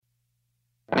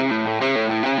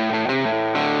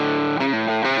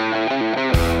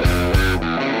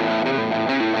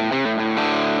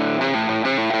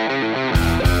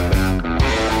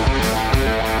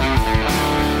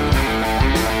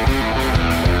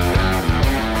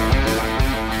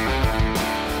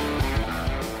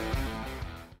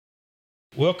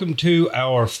welcome to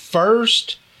our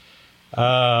first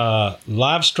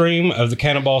live stream of the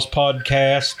Cannonballs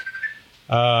podcast.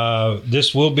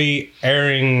 This will be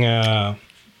airing on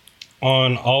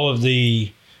all of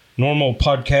the normal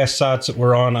podcast sites that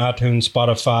we're on, iTunes,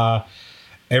 Spotify,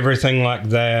 everything like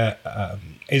that,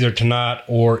 either tonight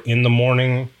or in the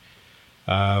morning.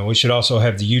 We should also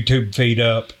have the YouTube feed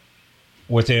up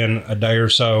within a day or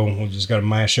so. We just got to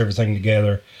mash everything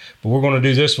together. But we're going to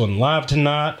do this one live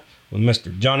tonight with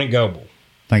Mr. Johnny Goble.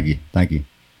 Thank you.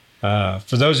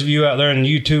 For those of you out there in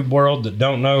the YouTube world that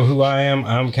don't know who I am,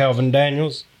 I'm Calvin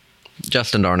Daniels.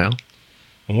 Justin Darnell.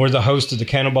 And we're the host of the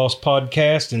Cannonballs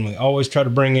podcast, and we always try to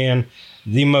bring in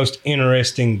the most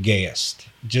interesting guest.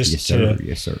 Yes,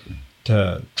 sir.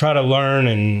 To try to learn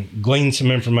and glean some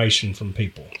information from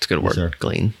people. It's a good word, sir.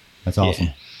 Glean. That's awesome.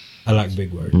 Yeah. I like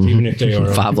big words, even if they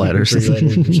are 5 letters. 3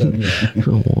 letters or something.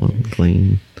 Yeah.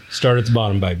 Glean. Start at the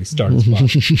bottom, baby. Start at the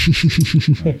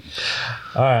bottom.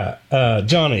 All right,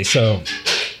 Johnny. So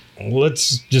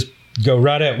let's just go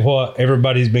right at what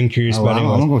everybody's been curious about. I'm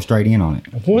gonna go straight in on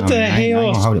it. What the hell? I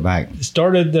ain't gonna hold it back.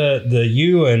 Started the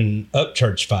you and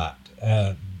Upchurch fight.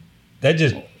 That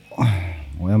just.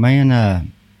 Well,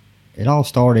 man, it all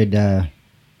started. I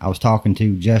was talking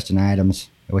to Justin Adams,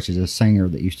 which is a singer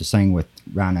that used to sing with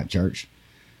Ryan Upchurch.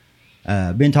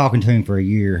 Been talking to him for a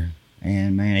year,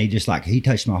 and man, he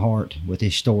touched my heart with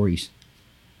his stories.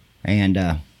 And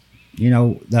the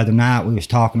other night we was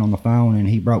talking on the phone, and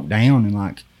he broke down,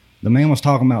 and the man was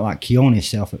talking about killing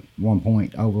himself at one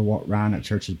point over what Ryan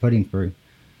Upchurch had put him through.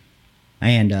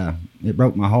 And it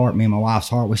broke my heart, me and my wife's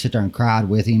heart. We sit there and cried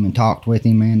with him and talked with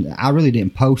him, and I really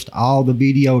didn't post all the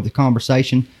video of the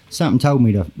conversation. Something told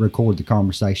me to record the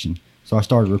conversation, so I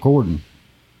started recording.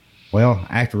 Well,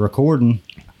 after recording,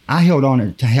 I held on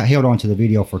to the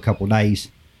video for a couple of days,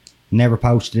 never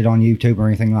posted it on YouTube or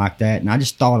anything like that, and I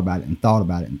just thought about it, and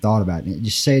it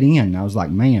just set in. And I was like,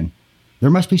 man,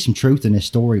 there must be some truth in this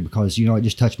story, because it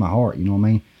just touched my heart, you know what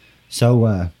I mean? So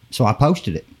I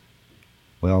posted it.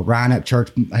 Well, Ryan Upchurch,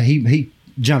 he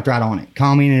jumped right on it,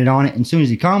 commented on it, and as soon as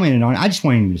he commented on it, I just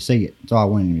wanted him to see it. That's all I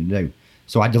wanted him to do.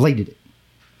 So I deleted it.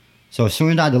 So as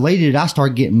soon as I deleted it, I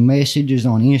started getting messages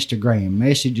on Instagram,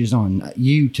 messages on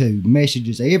YouTube,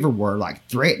 messages everywhere,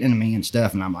 threatening me and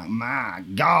stuff. And I'm like, my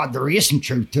God, there is some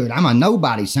truth to it. I'm a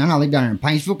nobody, son. I live down here in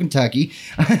Paintsville, Kentucky.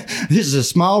 This is a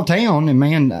small town, and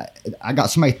man, I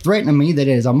got somebody threatening me that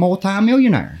is a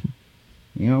multi-millionaire.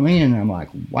 You know what I mean? And I'm like,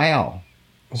 wow.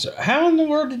 So how in the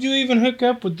world did you even hook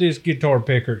up with this guitar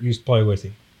picker that used to play with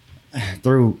him?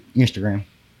 Through Instagram.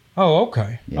 Oh,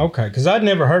 okay. Yeah. Okay, because I'd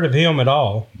never heard of him at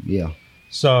all. Yeah.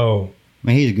 So.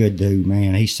 Man, he's a good dude,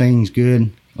 man. He sings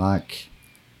good. I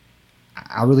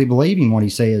really believe in what he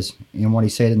says and what he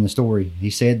said in the story. He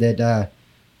said that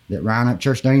Ryan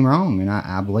Upchurch done him wrong, and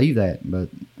I believe that. But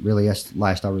really, that's the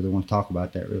last I really want to talk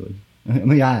about that, really. I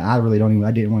mean, I really don't even,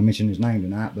 I didn't want to mention his name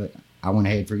tonight, but I went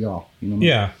ahead for y'all. You know what I mean?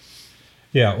 Yeah.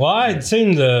 Yeah, well, I had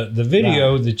seen the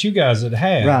video that you guys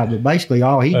had. Right, but basically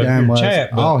all he done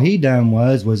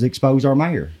was expose our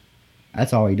mayor.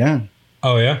 That's all he done.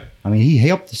 Oh, yeah? I mean, he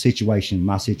helped my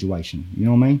situation. You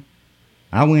know what I mean?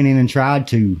 I went in and tried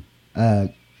to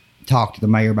talk to the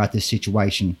mayor about this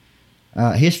situation.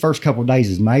 His first couple of days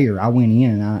as mayor, I went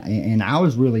in and I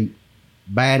was really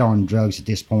bad on drugs at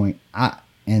this point.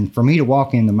 And for me to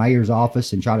walk in the mayor's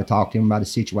office and try to talk to him about a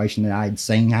situation that I had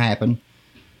seen happen,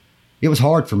 it was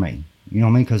hard for me, you know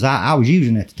what I mean? Because I was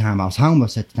using at the time. I was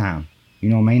homeless at the time. You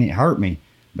know what I mean? It hurt me.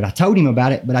 But I told him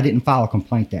about it, but I didn't file a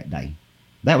complaint that day.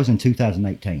 That was in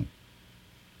 2018.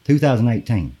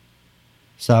 2018.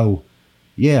 So,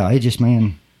 yeah, it's just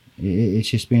been...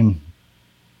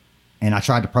 And I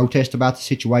tried to protest about the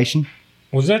situation.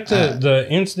 Was that the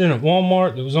incident at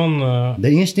Walmart that was on the...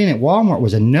 The incident at Walmart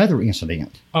was another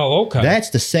incident. Oh, okay. That's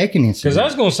the second incident. Because I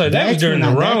was going to say, that was during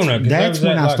the Rona. That's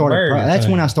when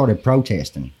I started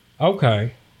protesting.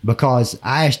 Okay. Because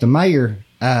I asked the mayor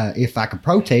if I could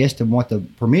protest and what the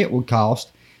permit would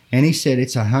cost, and he said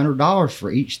it's $100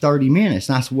 for each 30 minutes.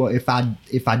 And I said, well, if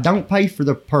I don't pay for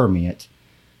the permit,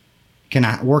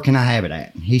 where can I have it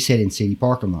at? He said in city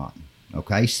parking lot.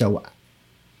 Okay, so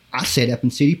I set up in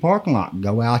city parking lot and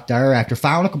go out there after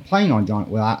filing a complaint on John.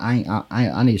 Well,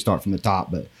 I need to start from the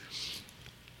top, but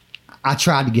I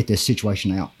tried to get this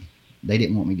situation out. They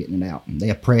didn't want me getting it out. They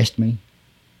oppressed me.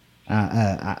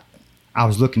 I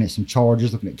was looking at some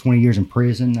charges, looking at 20 years in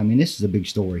prison. I mean, this is a big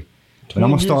story. 20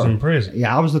 years in prison?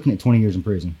 Yeah, I was looking at 20 years in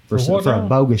prison for a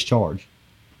bogus charge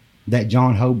that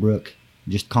John Holbrook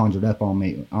just conjured up on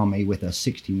me with a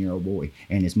 16-year-old boy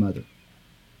and his mother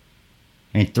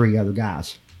and 3 other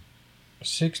guys. A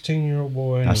 16-year-old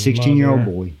boy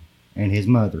and his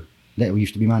mother. that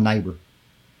used to be my neighbor.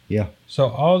 Yeah. So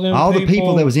all the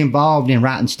people that was involved in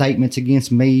writing statements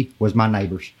against me was my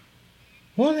neighbors.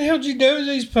 What the hell did you do with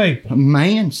these people?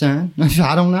 Man, son,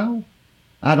 I don't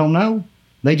know.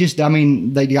 They just,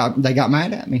 they got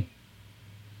mad at me.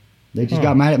 They just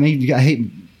got mad at me. You got hit.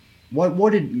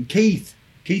 What did Keith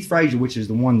Frazier, which is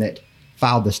the one that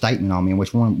filed the statement on me, and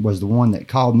which one was the one that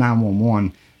called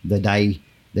 911 the day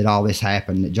that all this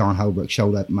happened, that John Holbrook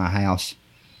showed up at my house.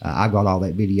 I got all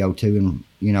that video too, and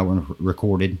and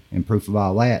recorded and proof of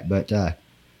all that. But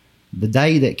the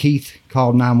day that Keith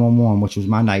called 911, which was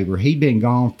my neighbor, he'd been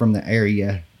gone from the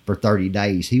area for 30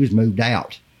 days. He was moved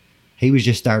out. He was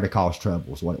just there to cause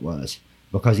trouble is what it was,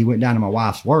 because he went down to my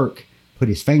wife's work, put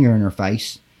his finger in her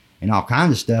face, and all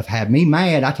kinds of stuff, had me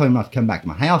mad. I told him not to come back to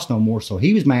my house no more, so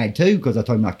he was mad too, because I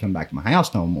told him not to come back to my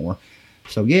house no more.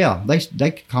 So yeah,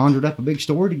 they conjured up a big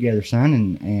story together,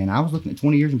 son, and I was looking at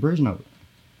 20 years in prison over it.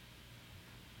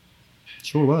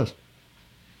 Sure was.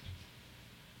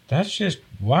 That's just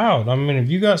wild. I mean, have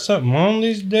you got something on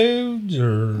these dudes,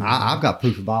 or I've got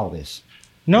proof of all this.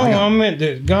 No, I meant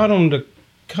that got them to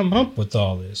come up with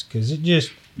all this, because it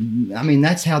just...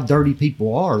 that's how dirty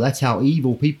people are. That's how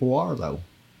evil people are, though.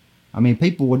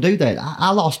 People will do that.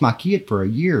 I lost my kid for a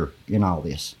year in all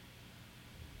this.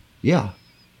 Yeah.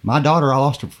 My daughter, I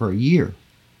lost her for a year.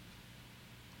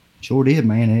 Sure did,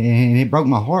 man. And it broke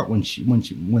my heart when she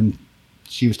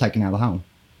was taken out of the home.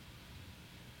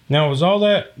 Now, was all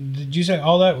that... Did you say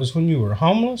all that was when you were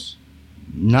homeless?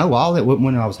 No, all that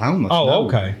when I was homeless. Oh, no.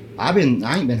 Okay. I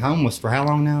ain't been homeless for how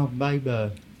long now, babe?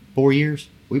 4 years.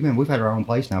 We've had our own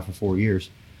place now for 4 years.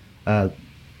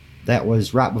 That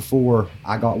was right before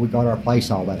we got our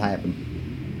place. All that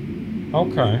happened.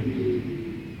 Okay.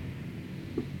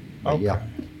 Yeah.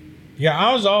 Yeah,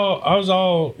 I was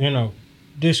all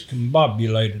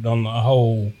discombobulated on the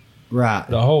whole. Right.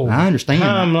 The whole I understand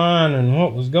timeline and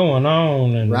what was going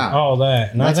on and all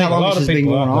that. And that's I think how long a lot this of has been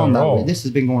people going out on. there Though. This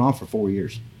has been going on for 4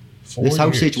 years. This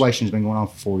whole situation has been going on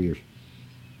for 4 years.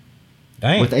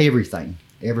 Dang. With everything.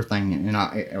 And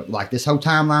I like this whole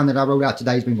timeline that I wrote out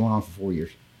today has been going on for 4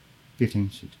 years.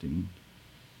 15, 16.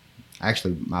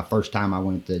 Actually, my first time I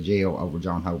went to jail over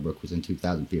John Holbrook was in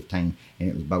 2015, and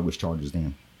it was bogus charges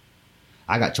then.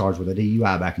 I got charged with a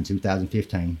DUI back in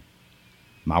 2015.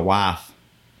 My wife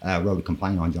wrote a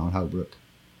complaint on John Holbrook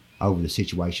over the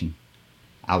situation.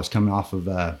 I was coming off of,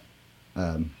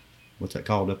 what's that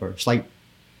called up there?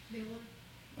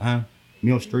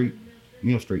 Mill Street.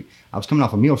 I was coming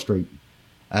off of Mill Street,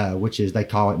 which is, they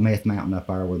call it Meth Mountain up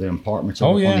there, where the apartments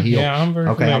are on the hill. Yeah, I'm very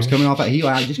familiar. I was coming off that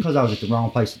hill just because I was at the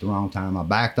wrong place at the wrong time. I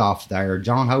backed off there.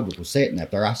 John Holbrook was sitting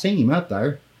up there. I seen him up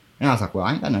there. And I was like, well,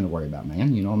 I ain't got nothing to worry about,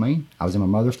 man. You know what I mean? I was in my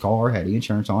mother's car, had the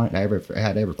insurance on it,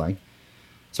 had everything.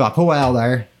 So I pull out of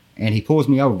there, and he pulls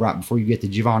me over right before you get to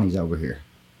Giovanni's over here.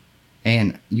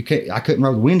 And I couldn't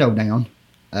roll the window down,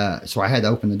 so I had to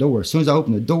open the door. As soon as I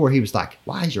opened the door, he was like,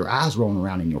 why is your eyes rolling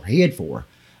around in your head for?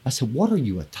 I said, what are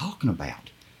you talking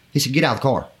about? He said, get out of the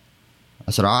car.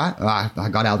 I said, all right. I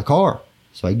got out of the car.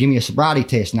 So he gave me a sobriety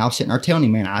test, and I was sitting there telling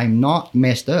him, man, I am not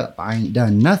messed up. I ain't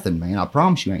done nothing, man. I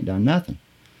promise you I ain't done nothing.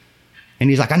 And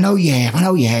he's like, I know you have.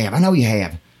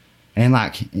 And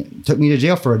it took me to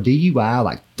jail for a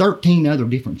DUI, 13 other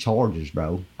different charges,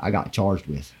 bro. I got charged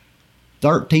with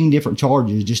 13 different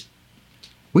charges.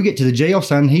 We get to the jail,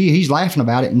 son. He's laughing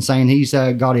about it and saying he's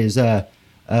got his, how'd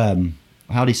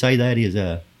he say that? His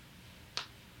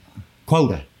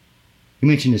quota. He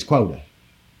mentioned his quota.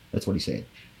 That's what he said.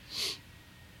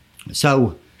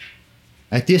 So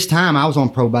at this time, I was on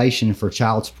probation for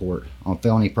child support, on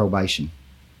felony probation.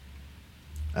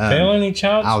 Felony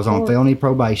child support? I was on felony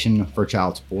probation for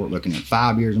child support, looking at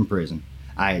 5 years in prison.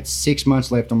 I had 6 months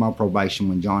left on my probation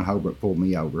when John Holbrook pulled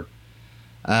me over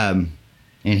and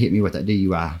hit me with that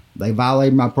DUI. They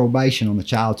violated my probation on the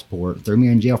child support, threw me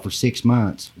in jail for 6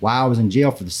 months. While I was in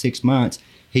jail for the 6 months,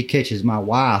 he catches my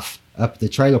wife up at the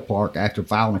trailer park after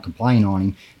filing a complaint on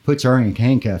him, puts her in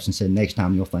handcuffs and said, next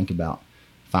time you'll think about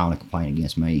filing a complaint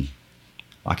against me.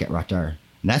 Like that right there.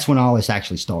 And that's when all this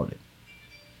actually started.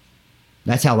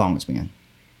 That's how long it's been.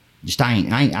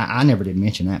 I never did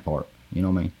mention that part. You know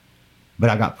what I mean?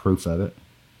 But I got proof of it.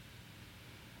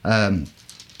 I'll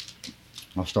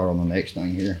start on the next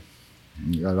thing here.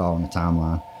 You got it all on the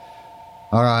timeline.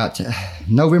 All right.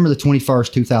 November the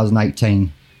 21st,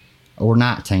 2018. Or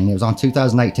 19. It was on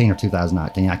 2018 or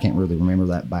 2019. I can't really remember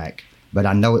that back. But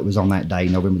I know it was on that day,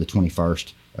 November the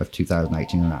 21st of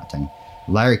 2018 or 19.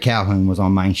 Larry Calhoun was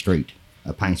on Main Street,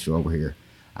 Paintsville over here.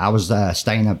 I was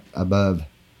staying up above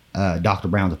Dr.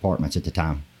 Brown's apartments at the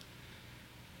time.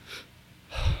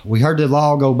 we heard the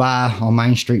law go by on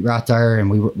Main Street right there, and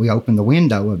we opened the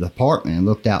window of the apartment and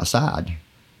looked outside.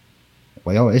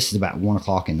 Well, this is about 1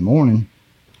 o'clock in the morning,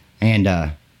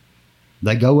 and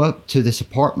they go up to this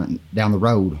apartment down the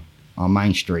road on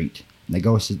Main Street. They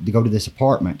go to this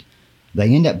apartment.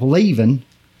 They end up leaving.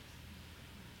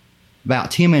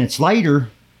 About 10 minutes later,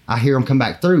 I hear them come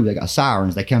back through. They got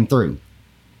sirens. They come through.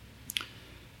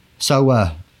 So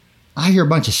I hear a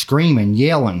bunch of screaming,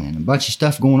 yelling, and a bunch of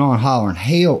stuff going on, hollering,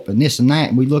 help, and this and that.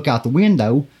 And we look out the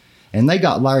window, and they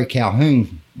got Larry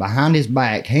Calhoun behind his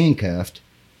back, handcuffed,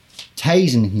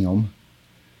 tasing him.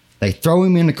 They throw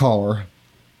him in the car.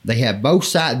 They have both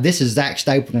sides. This is Zach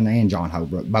Stapleton and John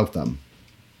Holbrook, both of them.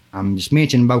 I'm just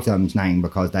mentioning both of them's name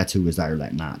because that's who was there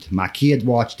that night. My kids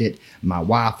watched it. My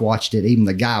wife watched it. Even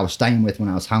the guy I was staying with when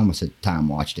I was homeless at the time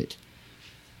watched it.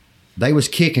 They was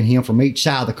kicking him from each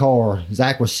side of the car.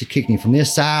 Zach was kicking him from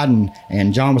this side,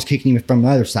 and John was kicking him from the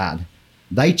other side.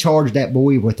 They charged that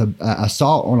boy with a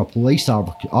assault on a police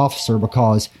officer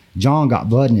because John got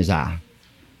blood in his eye.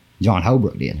 John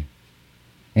Holbrook did.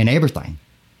 And everything.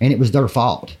 And it was their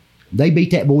fault. They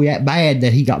beat that boy that bad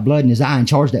that he got blood in his eye and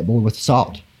charged that boy with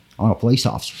assault on a police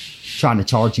officer, trying to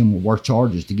charge him with worse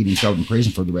charges to get him thrown in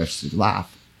prison for the rest of his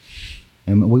life.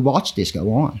 And we watched this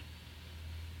go on.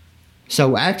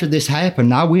 So after this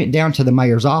happened, I went down to the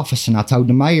mayor's office and I told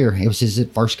the mayor, it was his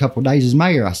first couple of days as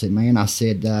mayor, I said, man,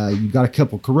 you've got a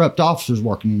couple of corrupt officers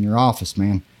working in your office,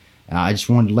 man. I just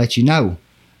wanted to let you know.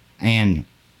 And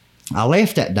I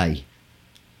left that day.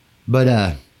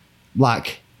 But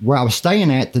like where I was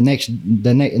staying at, the next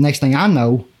thing I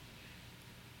know,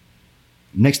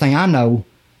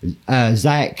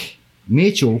 Zach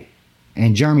Mitchell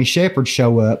and Jeremy Shepard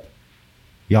show up.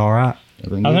 You all right? I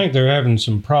think they're having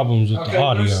some problems with the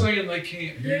audio. They're saying they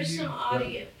can't hear There's you. some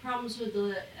audio problems with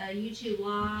the YouTube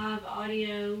Live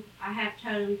audio. I have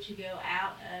told them to go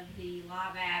out of the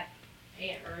Live app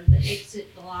or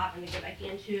exit the Live and to go back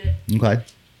into it. Okay.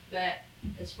 But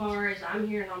as far as I'm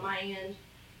hearing on my end,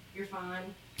 you're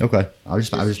fine. Okay. I'll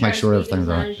just make sure everything's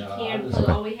right.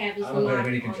 Okay. All we have is I the don't have mic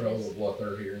any on control this. of what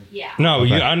they're hearing. Yeah. No,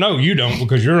 Okay. I know you don't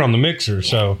because you're on the mixer.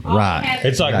 So All we Right. have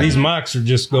it's is like the these mic. mics are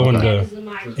just going All we have to. is the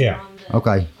mic yeah. on the-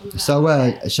 Okay. on the So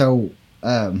Live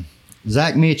app.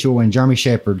 Zach Mitchell and Jeremy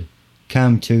Shepard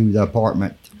come to the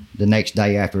apartment the next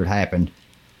day after it happened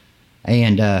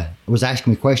and was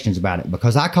asking me questions about it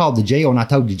because I called the jail and I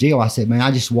told the jail, I said, man,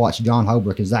 I just watched John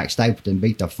Holbrook and Zach Stapleton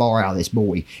beat the far out of this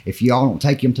boy. If y'all don't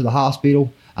take him to the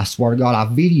hospital, I swear to God,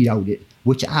 I videoed it,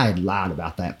 which I had lied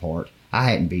about that part. I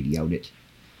hadn't videoed it.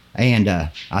 And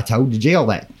I told the jail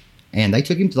that. And they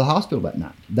took him to the hospital that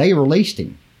night. They released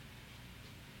him.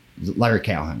 Larry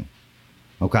Calhoun.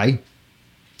 Okay?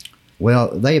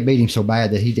 Well, they had beat him so bad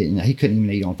that he couldn't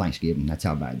even eat on Thanksgiving. That's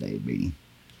how bad they had beat him.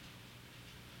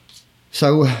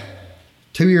 So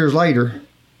 2 years later,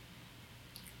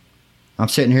 I'm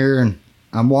sitting here and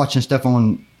I'm watching stuff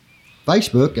on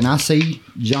Facebook and I see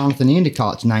Jonathan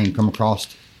Endicott's name come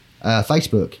across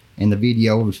Facebook in the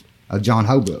videos of John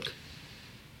Holbrook.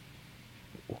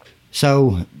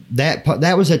 So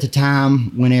that was at the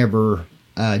time whenever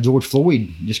George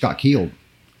Floyd just got killed.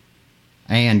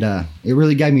 And it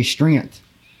really gave me strength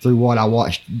through what I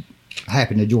watched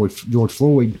happen to George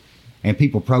Floyd and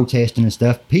people protesting and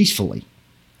stuff peacefully.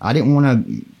 I didn't want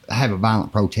to have a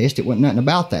violent protest. It wasn't nothing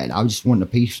about that. I just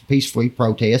wanted to peacefully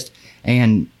protest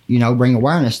and, bring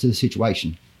awareness to the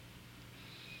situation.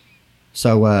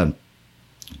 So I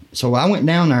went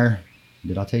down there.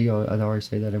 Did I tell you I'd already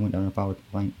say that? I went down and filed a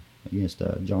complaint against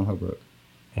John Holbrook.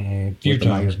 A few With the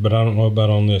times, mayor. but I don't know about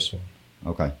on this one.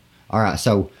 Okay. All right.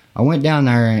 So I went down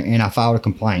there and I filed a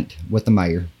complaint with the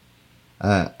mayor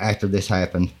after this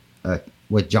happened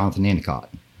with Jonathan Endicott.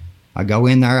 I go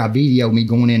in there. I video me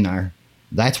going in there.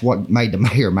 That's what made the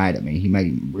mayor mad at me. He made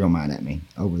him real mad at me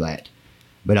over that.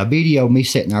 But I videoed me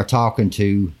sitting there talking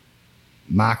to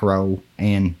Mike Rowe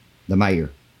and the mayor.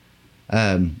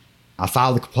 I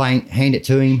filed the complaint, hand it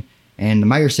to him, and the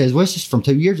mayor says, well, this is from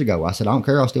 2 years ago. I said, I don't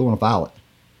care. I still want to file it.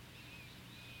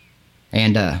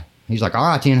 And he's like, all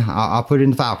right, then. I'll put it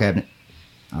in the file cabinet.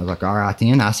 I was like, all right,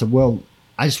 then. I said, well,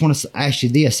 I just want to ask you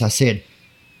this. I said,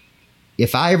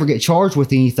 if I ever get charged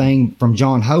with anything from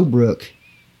John Holbrook,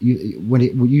 would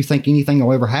you think anything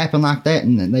will ever happen like that?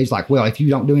 And he's like, well, if you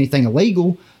don't do anything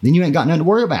illegal, then you ain't got nothing to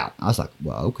worry about. I was like,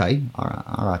 well, okay.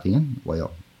 All right then.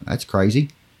 Well, that's crazy.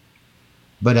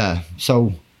 But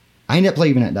so I ended up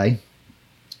leaving that day.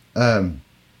 Okay,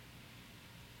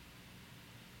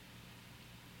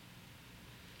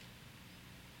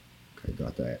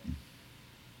 got that.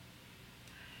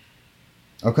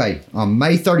 Okay, on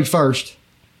May 31st,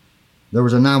 there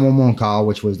was a 911 call,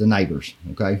 which was the neighbors,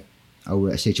 okay? over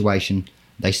that situation.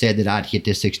 They said that I'd hit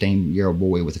this 16-year-old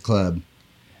boy with a club,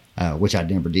 which I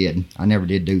never did. I never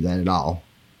did do that at all.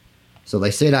 So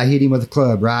they said I hit him with a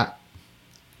club, right?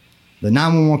 The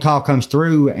 911 call comes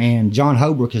through, and John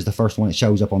Holbrook is the first one that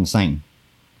shows up on the scene.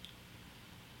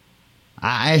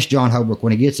 I asked John Holbrook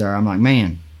when he gets there, I'm like,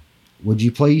 man, would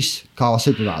you please call a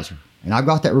supervisor? And I've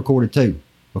got that recorded too,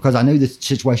 because I knew the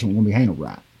situation was going to be handled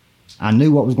right. I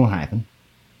knew what was going to happen.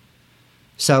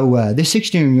 So this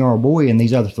 16-year-old boy and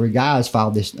these other 3 guys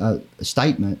filed this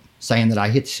statement saying that I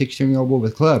hit the 16-year-old boy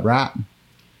with a club, right?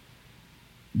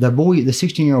 The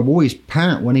 16-year-old boy's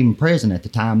parent wasn't even present at the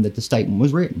time that the statement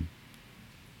was written.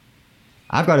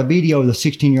 I've got a video of the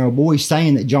 16-year-old boy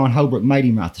saying that John Holbrook made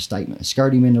him write the statement,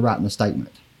 scared him into writing the statement.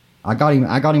 I got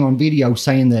him on video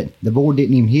saying that the boy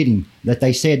didn't even hit him, that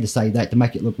they said to say that to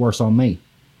make it look worse on me.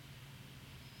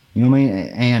 You know what I mean?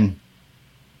 And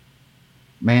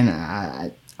man,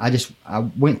 I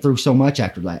went through so much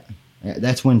after that.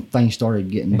 That's when things started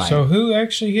getting bad. So who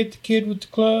actually hit the kid with the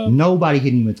club? Nobody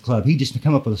hit him with the club. He just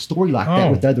come up with a story like that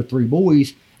with the other 3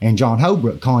 boys, and John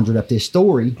Holbrook conjured up this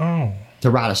story to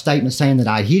write a statement saying that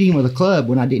I hit him with a club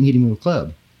when I didn't hit him with a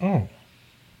club. Oh.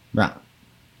 Right.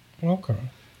 Okay.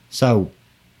 So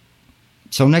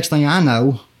next thing I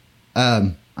know,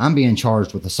 I'm being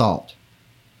charged with assault.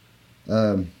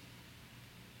 On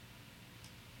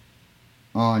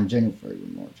January, February,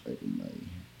 March, April, May.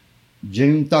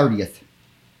 June 30th,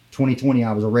 2020,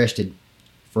 I was arrested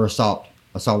for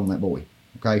assaulting that boy.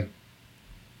 Okay?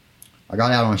 I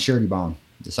got out on a surety bond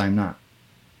the same night.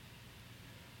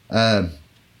 On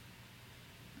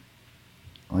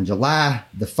July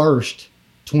the 1st,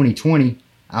 2020,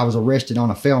 I was arrested on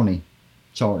a felony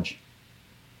charge.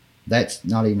 That's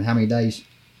not even how many days?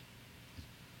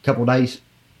 Couple days?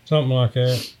 Something like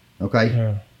that. Okay.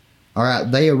 Yeah. All right.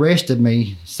 They arrested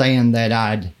me saying that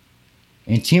I'd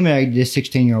intimidated this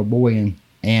 16-year-old boy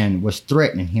and was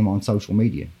threatening him on social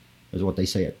media, is what they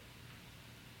said.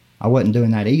 I wasn't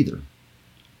doing that either.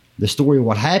 The story of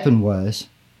what happened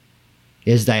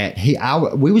is that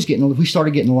we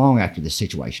started getting along after this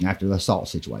situation, after the assault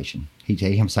situation.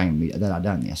 Him saying to me that I'd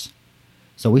done this.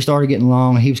 So we started getting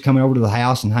along. He was coming over to the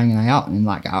house and hanging out, and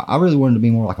like I really wanted to be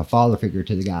more like a father figure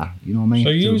to the guy. You know what I mean? So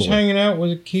you was hanging out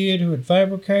with a kid who had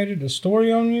fabricated a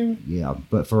story on you? Yeah,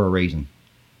 but for a reason.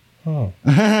 Oh.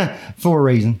 For a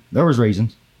reason. There was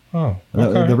reasons. Oh.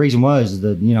 Okay. The reason was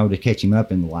to catch him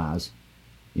up in the lies.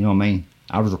 You know what I mean?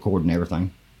 I was recording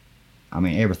everything. I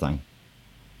mean everything.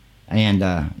 And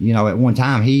at one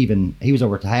time he was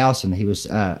over at the house and he was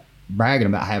bragging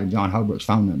about having John Holbrook's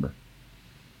phone number,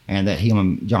 and that him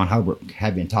and John Holbrook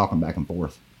had been talking back and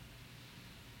forth.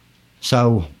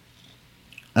 So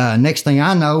next thing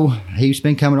I know, he's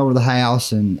been coming over to the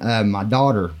house, and my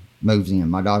daughter moves in.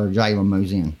 My daughter Jayla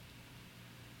moves in.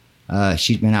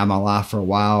 She's been out of my life for a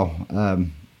while.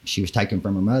 She was taken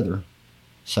from her mother,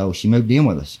 so she moved in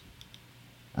with us.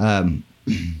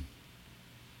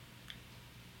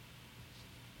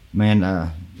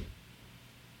 Man,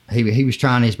 he was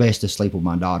trying his best to sleep with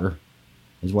my daughter,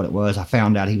 is what it was. I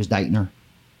found out he was dating her.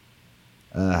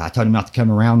 I told him not to come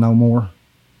around no more.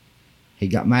 He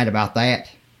got mad about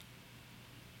that.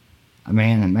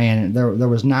 Man, there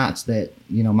was nights that,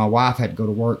 my wife had to go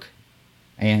to work,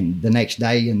 and the next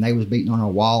day, and they was beating on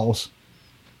our walls.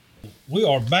 We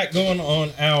are back going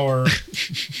on our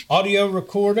audio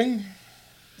recording.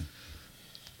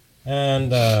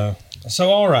 And so,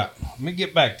 all right, let me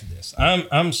get back to this.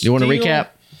 I'm still, you want to recap?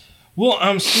 Well,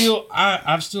 I've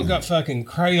still got fucking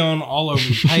crayon all over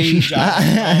the page.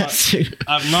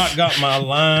 I've not got my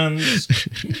lines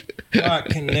quite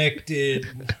connected.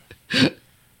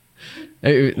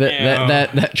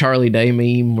 That Charlie Day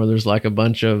meme where there's like a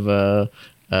bunch of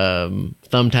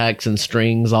thumbtacks and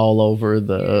strings all over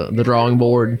the drawing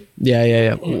board.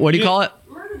 Yeah. What do you call it?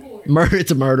 It's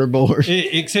a murder board.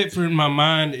 Except for in my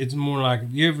mind, it's more like,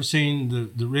 have you ever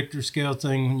seen the Richter scale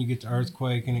thing when you get the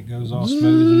earthquake and it goes all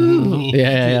smooth?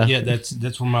 And yeah.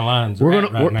 That's where my lines are.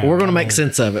 We're gonna make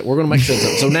sense of it.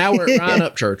 So now we're at Ryan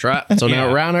Up Church, right? So now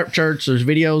at Ryan Up Church, there's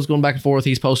videos going back and forth.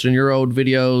 He's posting your old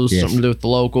videos, yes. something to do with the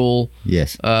local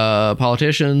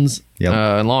politicians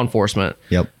and law enforcement.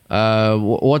 Yep.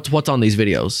 What's on these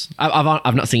videos?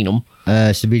 I've not seen them.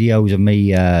 It's the videos of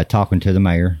me talking to the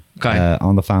mayor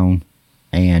on the phone,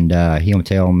 and him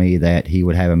telling me that he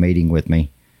would have a meeting with me.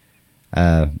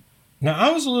 Now I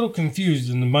was a little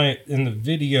confused in the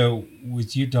video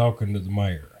with you talking to the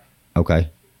mayor.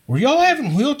 Okay. Were y'all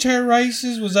having wheelchair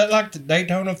races? Was that like the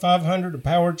Daytona 500 of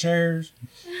power chairs?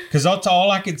 Because that's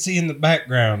all I could see in the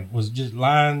background was just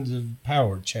lines of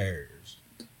power chairs.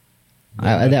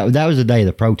 That was the day of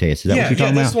the protest. Is that what you're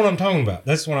talking that's about? what I'm talking about.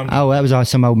 That's what I'm. Oh, that was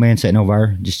some old man sitting over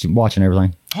there just watching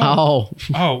everything. Oh,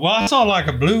 Well, I saw like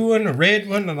a blue one, a red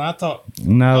one, and I thought,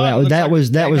 No, Oh, it that looks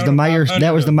was like the mayor.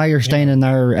 That was the mayor standing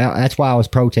there. That's why I was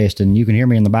protesting. You can hear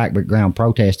me in the background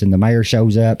protesting. The mayor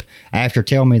shows up after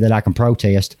telling me that I can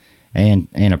protest and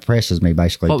oppresses me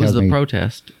basically. what was Tells the me,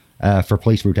 protest? for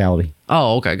police brutality.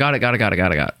 Oh, okay. Got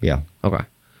it. Yeah. Okay.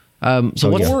 So So,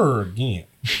 what's yeah. four again.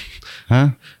 Huh?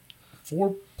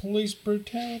 For police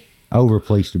brutality. Over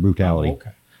police brutality. Okay.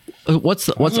 what's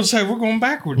I was gonna say we're going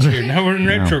backwards here. Now we're in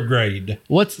retrograde.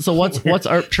 what's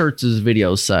Earp Church's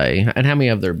videos say, and how many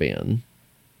have there been?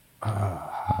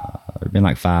 There's been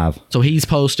like 5. So he's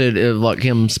posted like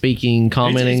him speaking,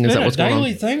 commenting. It's Is been that what's a going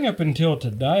daily on? thing up until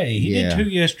today. He Yeah. did 2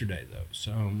 yesterday though,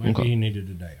 so maybe Okay. he needed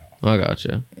a day off. I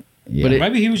gotcha. Yeah. But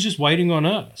Maybe he was just waiting on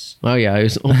us. Oh yeah.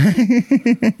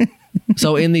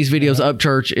 So in these videos, Up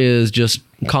Church is just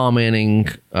commenting.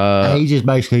 He's just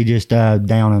basically just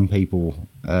downing people,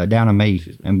 downing me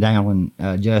and downing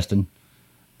Justin.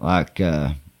 Like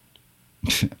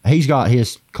he's got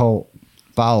his cult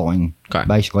following, Okay.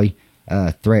 basically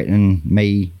threatening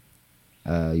me.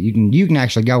 You can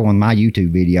actually go on my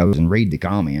YouTube videos and read the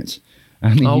comments.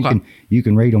 I mean, Okay. you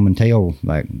can read them and tell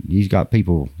like he's got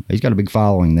a big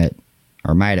following that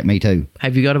are mad at me too.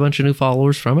 Have you got a bunch of new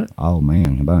followers from it? Oh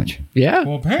man, a bunch. Yeah.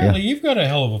 Well, apparently you've got a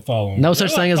hell of a following. No They're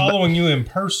such thing as- following you in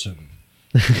person.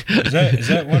 Is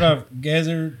that what I've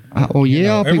gathered? Oh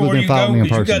yeah, people Everywhere been you following me in go,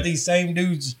 'cause you person. got these same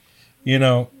dudes.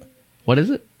 What is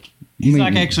it? He's mean-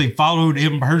 like actually followed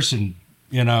in person.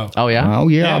 Oh yeah. Oh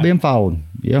yeah, Yeah. I've been followed.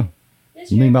 Yeah.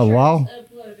 This You mean by the Church wall? has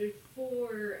uploaded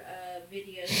 4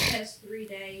 videos the past 3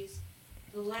 days.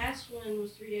 The last one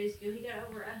was 3 days ago. He got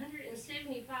over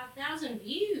 175,000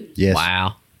 views. Yes.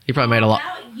 Wow. He probably made a lot.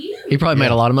 About you. He probably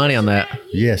made a lot of money on that.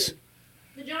 About you. Yes.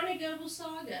 The Johnny Goble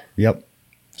saga. Yep.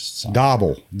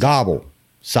 Gobble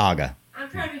saga. I'm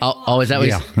trying to be Oh, is that what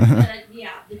Yeah. Yeah,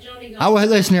 the Johnny Goble. I was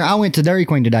listening. I went to Dairy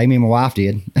Queen today. Me and my wife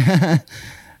did.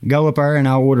 Go up there and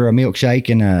I order a milkshake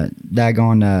and a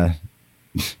daggone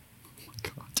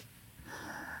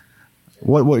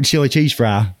what chili cheese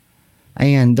fry.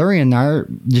 And they're in there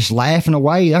just laughing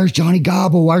away. There's Johnny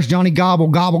Gobble. There's Johnny Gobble.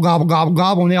 Gobble, gobble, gobble,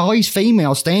 gobble. And all these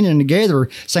females standing together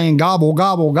saying gobble,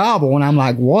 gobble, gobble. And I'm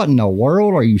like, what in the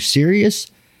world? Are you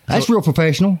serious? That's real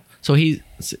professional. So the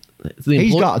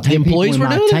He's got the 10 people employees in were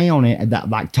my doing it? town that,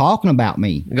 like talking about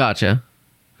me. Gotcha.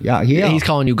 Yeah. He's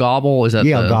calling you gobble. Is that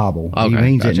Yeah, the... gobble. He Okay,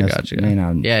 means it in a, gotcha. in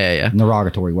a Yeah.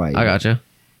 derogatory way. I gotcha.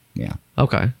 Yeah.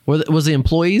 Okay. Was the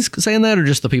employees saying that, or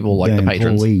just the people like the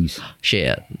patrons? Employees.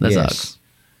 Shit, that Yes. sucks.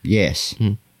 Yes.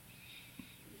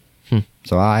 Hmm.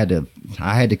 So I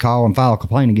had to call and file a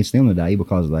complaint against them today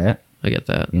because of that. I get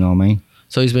that. You know what I mean?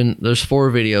 So there's 4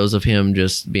 videos of him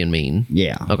just being mean.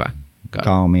 Yeah. Okay. Got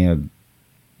Call me. it.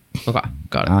 Okay.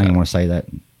 Got it. I got ain't it. want to say that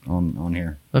on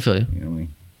here. I feel you. You know what I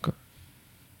mean? Okay.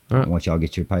 I All right. don't want y'all to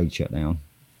get your page shut down.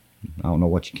 I don't know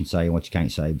what you can say and what you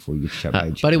can't say before you get your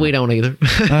page shut Buddy, down. we don't either.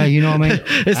 You know what I mean?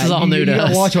 This is all new to you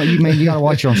gotta us. watch what you mean. You got to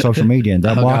watch it on social media and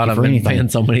they'll Oh block God, you I've for been anything.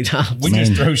 banned so many times. We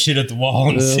just throw shit at the wall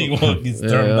and see what gets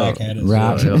thrown Yeah. back at us.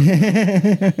 Right.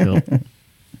 Yeah.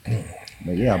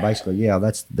 But yeah, basically, yeah,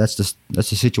 that's the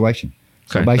situation.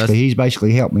 So Okay, basically, that's- he's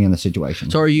basically helped me in the situation.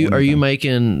 So are you What do think?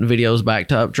 making videos back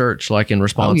to Up Church like in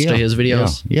response yeah. to his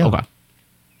videos? Yeah. Okay.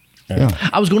 Yeah.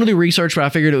 I was going to do research, but I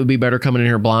figured it would be better coming in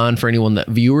here blind for anyone that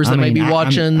viewers that may be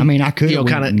watching. I could.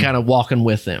 kind of walking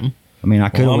with them. I mean, I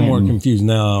could. Well, I'm more confused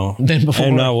now Than before.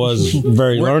 and I was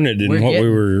very learned in we're what getting-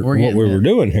 we we're getting were it.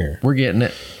 doing here. We're getting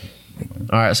it.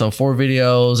 All right, so 4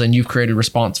 videos, and you've created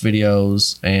response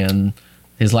videos, and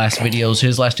his last 2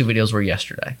 videos were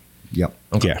yesterday, Yep.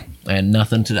 Okay. Yeah, and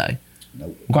nothing today.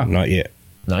 not yet.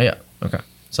 Not yet. Okay,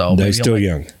 so They're maybe still he'll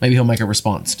young, maybe he'll make a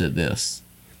response to this.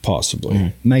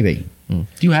 possibly. Maybe. Do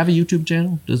you have a YouTube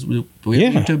channel? Do we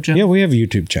have Yeah, a YouTube channel? yeah, we have a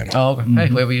YouTube channel. Oh, okay. Hey,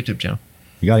 we have a YouTube channel.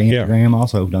 You got Yeah. Instagram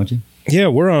also, don't you? Yeah,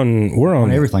 we're on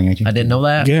On everything, ain't you? I didn't know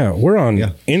that. Yeah, we're on Yeah.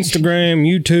 Instagram,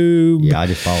 YouTube. Yeah, I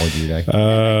just followed you today.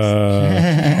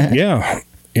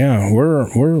 Yeah,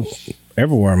 we're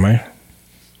everywhere, man.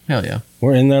 Hell yeah.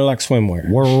 We're in there like swimwear.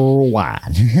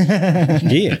 Worldwide.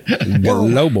 Yeah,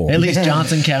 global. At least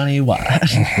Johnson County wide,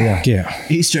 Yeah,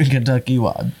 Eastern Kentucky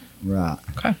wide. Right.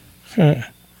 Okay.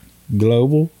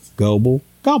 global, gobble.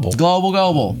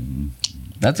 Global.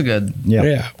 That's a good Yeah.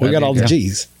 Yeah, we got all the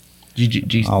G's.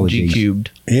 All the G Gs.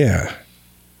 cubed. Yeah.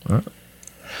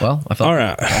 Well, I felt All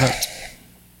right.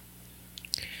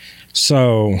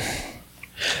 So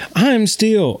I'm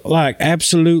still like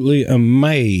absolutely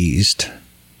amazed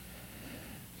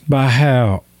by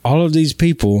how all of these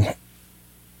people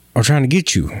are trying to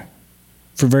get you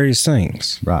for various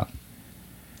things. Right.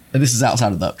 And this is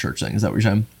outside of the Upchurch thing. Is that what you're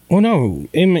saying? Well, no,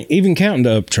 even counting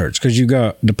the Upchurch, because you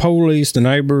got the police, the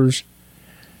neighbors,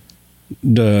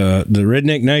 the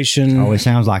Redneck Nation. Oh, it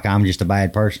sounds like I'm just a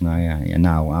bad person.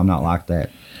 No, I'm not like that.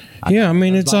 Yeah, I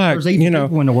mean, it's like, there's even you know,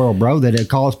 people in the world, bro, that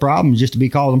cause problems just to be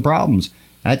causing problems.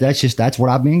 That's what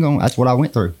I've been going. That's what I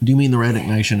went through. Do you mean the Redneck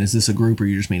Nation? Is this a group, or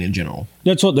you just mean in general?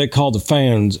 that's what they call the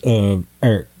fans of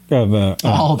Eric. Oh, they're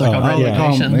called Redneck They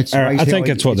call 'em- Nation. it's I race think hell-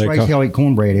 that's what it's they race call- hell eat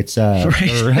cornbread. It's yeah,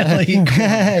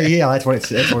 that's what it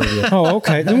is. Oh,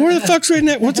 okay. Then where the fuck's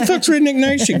Redneck? What the fuck's Redneck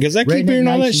Nation? Because I keep Redneck hearing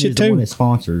all that Nation shit is the one too. that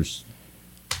sponsors.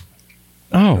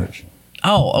 Oh,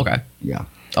 Oh, okay. Yeah,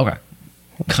 Okay.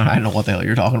 God, I don't know what the hell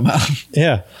you're talking about.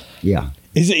 yeah. yeah,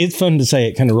 It's fun to say.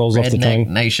 It kind of rolls off the Redneck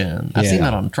tongue. Nation. I've seen Yeah.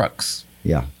 that on trucks.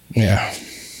 yeah, Yeah.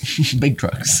 Big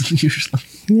trucks, usually.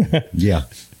 yeah,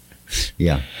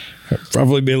 yeah.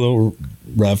 Probably be a little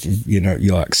rough if, you know,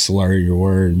 you like slur your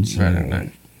words.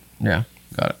 Right. Yeah,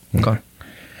 got it. Okay.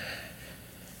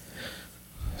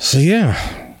 So,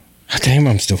 yeah. Damn,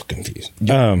 I'm still confused.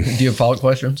 Do you have follow-up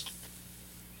questions?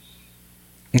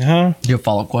 Huh? Do you have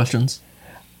follow-up questions?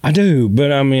 I do,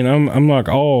 but I mean, I'm like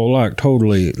all like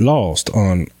totally lost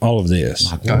on all of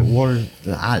this. Like,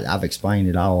 I've explained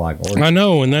it all. Like, I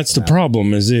know, and that's the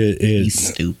problem. Is it He's is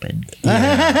stupid.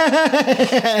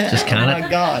 Just kind of. Oh my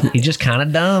God. He's just kind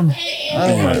of dumb.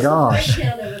 Oh my gosh.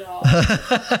 Breakdown of it all.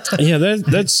 yeah,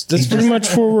 that's pretty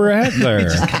much where we're at there.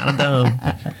 Kind of dumb.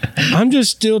 I'm just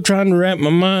still trying to wrap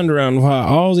my mind around why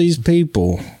all these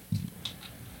people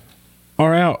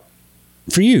are out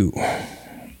for you.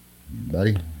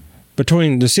 buddy.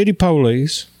 Between the city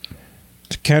police,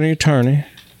 the county attorney,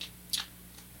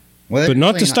 Well, But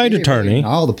not the state attorney. ain't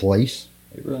all the police.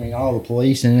 It really ain't all the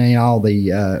police and it ain't all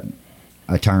the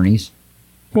attorneys.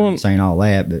 well, I'm saying all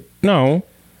that, but no,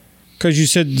 because you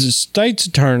said the state's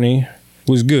attorney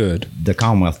was good. the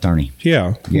Commonwealth attorney.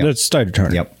 Yeah, Yeah. that's the state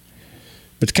attorney. Yep.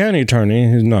 But the county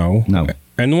attorney is no. No.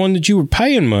 And the one that you were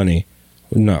paying money,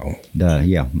 no.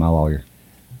 Yeah, my lawyer.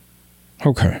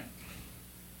 Okay.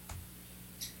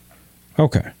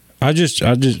 Okay. I just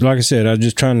like I said, I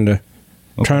just trying to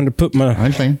put I my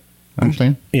understand.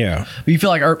 yeah. You feel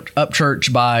like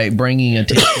Upchurch, by bringing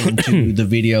attention to the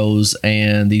videos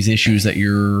and these issues that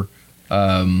you're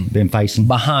Been facing.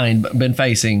 been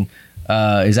facing,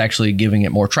 is actually giving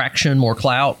it more traction, more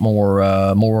clout, more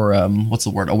what's the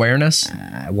word? Awareness.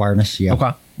 Awareness, yeah.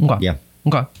 Okay. Okay. Yeah.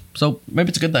 Okay. So maybe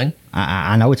it's a good thing.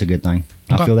 I know it's a good thing.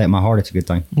 Okay. I feel that in my heart it's a good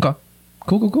thing. Okay.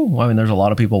 Cool. Well, I mean, there's a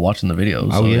lot of people watching the videos.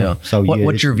 Oh, yeah. So, yeah, what's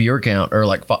it's- your viewer count, or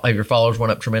like, have your followers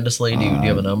went up tremendously? Do you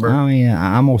have a number? I mean,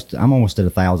 I'm almost at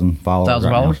 1,000 followers. 1,000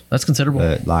 right now. followers? That's considerable.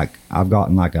 But like I've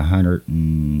gotten like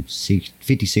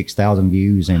 156,000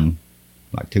 views in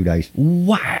like 2 days.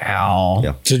 Wow.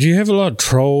 Yeah. So do you have a lot of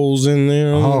trolls in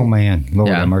there? Oh man, Lord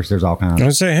Yeah. have mercy, there's all kinds. I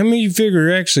say, how many you figure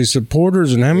are actually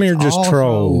supporters and how many are just All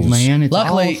trolls? man. It's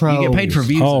Luckily, all trolls. you get paid for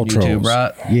views All on YouTube, trolls.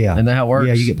 right? Yeah. And that how it works?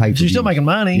 Yeah, you get paid So for you're still views. making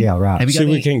money. Yeah, right. Have you got See,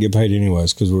 we any, can't get paid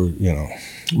anyways because we're, you know,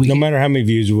 We no can't- matter how many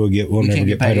views we'll get, we'll we never can't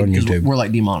get paid on 'cause YouTube. We're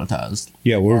like demonetized.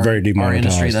 Yeah, we're very Our demonetized.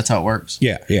 industry, that's how it works.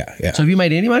 Yeah. So have you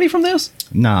made any money from this?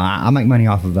 No, I make money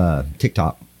off of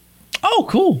TikTok. Oh,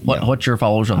 cool. What's your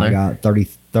followers on I there? got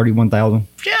 31,000.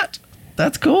 Shit.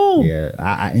 That's cool. Yeah,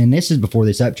 and this is before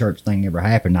this Upchurch thing ever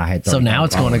happened. I had So now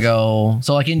it's going to followers. go.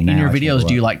 So like in Now your it's gonna videos, go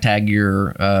do you up. like tag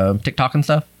your TikTok and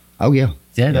stuff? Oh yeah,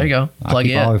 Yeah, there you go. I Plug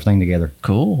keep it. all everything together.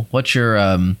 Cool. What's your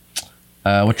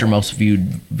most viewed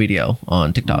video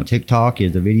on TikTok? TikTok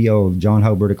is the video of John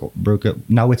Holbrook.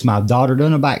 No, it's my daughter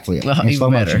doing a backflip Oh, in even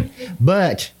slow better. motion.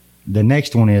 But the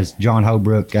next one is John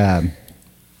Holbrook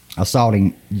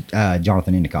assaulting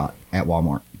Jonathan Endicott at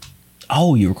Walmart.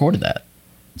 Oh, you recorded that.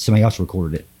 Somebody else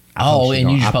recorded it. I Oh, posted and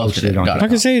you on- just I posted it. on Got it.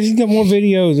 Like I said, he's got more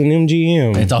videos than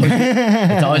MGM.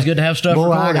 It's always good to have stuff Boy,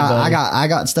 recorded. buddy. I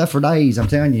got stuff for days. I'm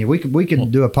telling you, we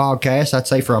could do a podcast. I'd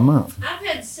say for a month. I've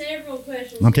had several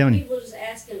questions. I'm telling you. People just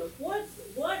asking,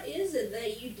 what is it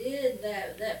that you did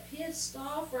that pissed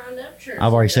off Round Up Church?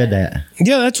 I've already said that.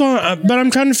 Yeah, that's why. But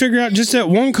I'm trying to figure out just that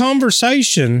one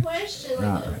conversation. Question,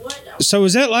 Right. what? So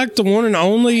is that like the one and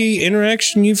only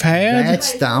interaction you've had?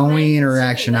 That's the only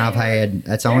interaction I've had.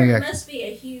 That's the only. There must be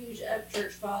a huge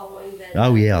Upchurch following that.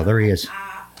 Oh, yeah, there is.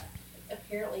 I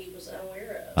apparently was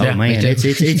unaware of. Oh Yeah, me man, too.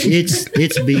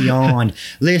 it's beyond.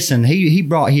 Listen, he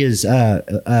brought his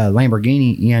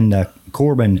Lamborghini in the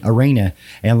Corbin Arena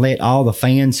and let all the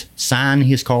fans sign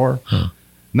his car.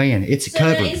 Man, it's So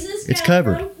covered. is this It's guy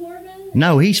covered. from Corbin?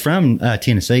 No, he's from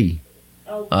Tennessee,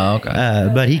 Oh, okay.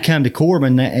 but he come to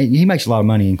Corbin. He makes a lot of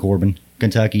money in Corbin,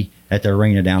 Kentucky, at the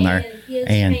arena down there. And his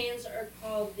And fans are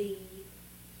called the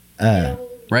uh,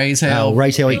 Raise hell.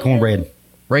 Race Hell Eat Cornbread.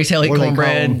 Raise hell, eat What do they call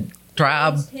cornbread them?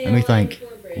 tribe. Let me think.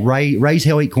 Raise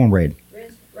hell, eat cornbread.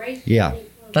 Yeah.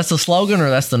 That's the slogan, or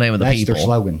that's the name of the That's people? their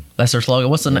slogan. That's their slogan.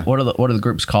 What's the Yeah. what are the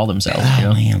groups call themselves? Oh, you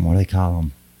know? man, what do they call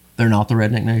them? They're not the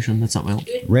Redneck Nation. That's something else.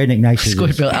 Redneck Nation.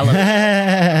 Squid Bill. I love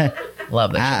it.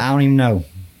 Love that. I don't even know.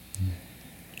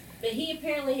 But he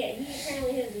apparently has a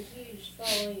huge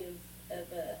following of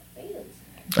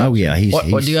fans. Oh, yeah. He's,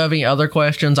 What do you have any other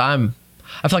questions? I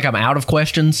feel like I'm out of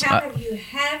questions. How come you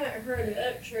haven't heard of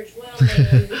Upchurch? Well,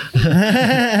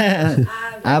 man,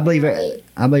 I believe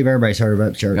everybody's heard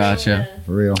of Upchurch. Gotcha.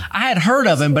 For real. I had heard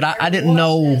of him, but I didn't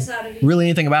know really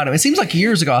anything about him. It seems like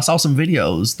years ago I saw some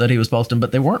videos that he was posting,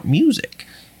 but they weren't music.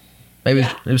 Maybe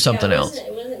it was something else.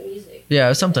 It wasn't music. Yeah, it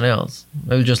was something else.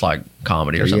 It was just like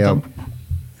comedy or something.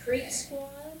 Creek Squad.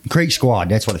 Creek Squad.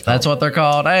 That's what it's called. That's what they're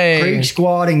called. Hey. Creek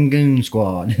Squad and Goon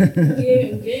Squad.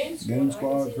 Goon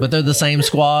Squad. But they're the same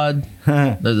squad.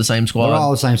 They're the same squad. They're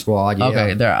all the same squad. Yeah.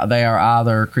 Okay, they are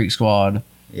either Creek Squad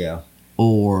Yeah.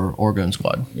 or Goon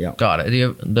Squad. Yeah. Got it.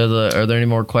 Are there any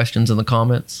more questions in the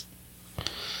comments?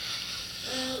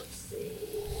 Let's see.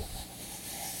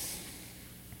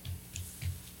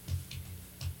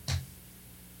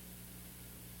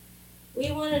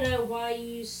 We want to know why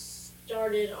you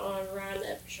started on Ryan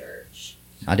Upchurch.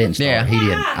 I didn't start. Yeah. He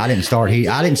did. I didn't start. He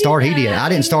didn't start. He did. I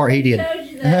didn't start. He did. Told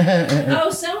you that. Oh,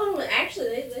 someone actually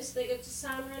they got to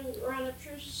sign Ryan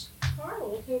Upchurch's car.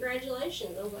 Well,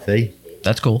 congratulations. on that. See?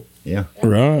 That's cool. Yeah.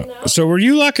 Right. So were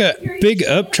you like a big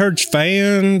Upchurch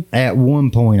fan? At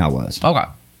one point, I was. Okay.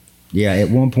 Yeah. At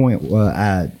one point,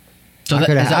 I So could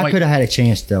is that have like- had a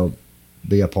chance to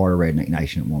be a part of Redneck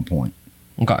Nation at one point.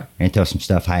 Okay. Until some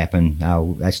stuff happened.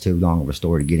 Oh, that's too long of a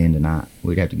story to get into tonight.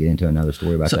 We'd have to get into another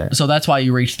story about that. So that's why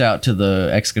you reached out to the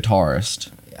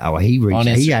ex-guitarist. Oh, on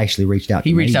he actually reached out to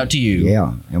me. He reached out to you.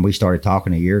 Yeah. And we started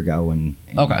talking a year ago. And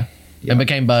Okay. Yeah. And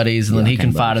became buddies, and then Yeah, he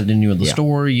became confided buddies. in you with the Yeah.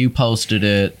 story. You posted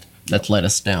it. That's led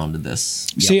us down to this.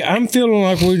 See, I'm feeling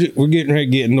like we're getting ready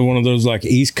to get into one of those like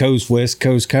East Coast, West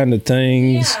Coast kind of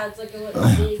things. Yeah, it's like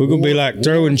a We're gonna be like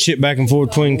throwing shit back and forth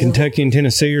between Kentucky and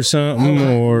Tennessee or something,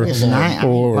 or Listen,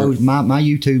 my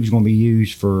YouTube's going to be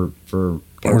used for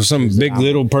some big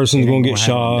little person's gonna get It ain't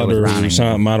shot gonna have or no writing.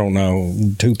 something. I don't know.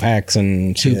 2-packs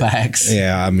and shit. 2-packs.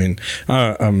 Yeah, I mean,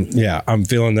 I'm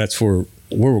feeling that's where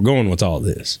we're going with all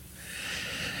this.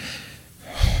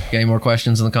 Got any more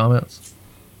questions in the comments?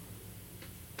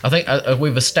 I think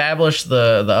we've established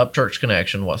the Upchurch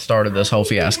connection. What started this whole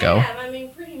fiasco? I mean,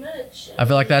 pretty much. I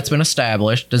feel like that's been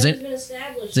established. Does It's been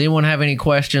established. Does anyone have any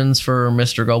questions for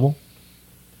Mr. Goebel?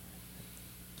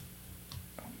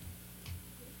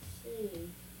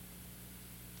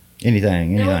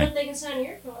 anything. No, but they can sign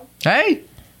your car. Hey,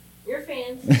 Your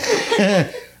fans.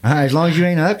 As long as you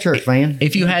ain't an Upchurch fan.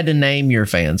 if you had to name your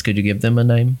fans, could you give them a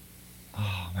name?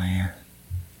 Oh, man.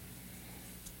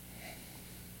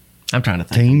 I'm trying to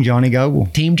think. Team Johnny Goebel.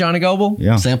 Team Johnny Goebel?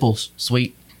 Yeah. Simple,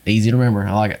 sweet, easy to remember.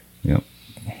 I like it. Yep.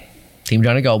 Team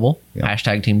Johnny Goebel. Yep.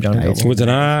 Hashtag Team Johnny Hey, Goebel. With an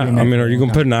eye, I mean, are you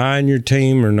gonna put an eye in your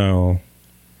team or no?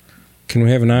 Can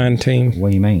we have an eye in team? What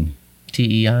do you mean?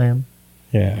 TEIM.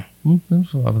 Yeah. I'm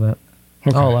love that.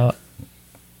 Okay. I'll allow it.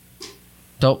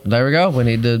 So there we go. We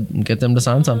need to get them to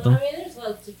sign something. I mean, there's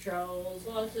lots of trolls,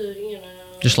 lots of,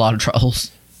 Just a lot of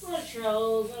trolls. a lot of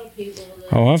trolls, a lot of people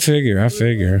that Oh, I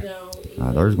figure.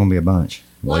 don't, There's going to be a bunch.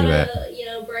 a lot Believe of,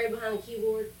 that. brave behind the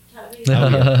keyboard type people.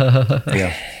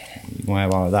 Yeah. You're gonna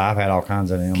have all that. I've had all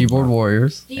kinds of them. Keyboard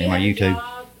warriors. Do you And my have a YouTube.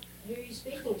 job? Who are you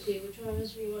speaking to? Which one of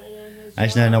us do you want to know? who's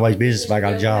That's job? none of nobody's business if I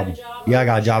got a You have job. Yeah, I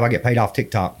got a job. I get paid off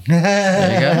TikTok.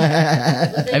 There you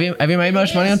go. Have you made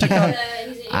much money on TikTok?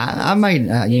 I made,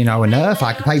 enough.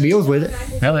 I can pay bills with it.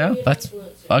 Hell yeah.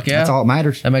 Fuck yeah. That's all that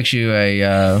matters. That makes you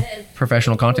a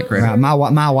professional content creator. Right,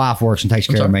 my wife works and takes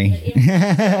care of me.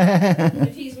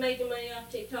 If he's making money off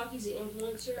TikTok, he's an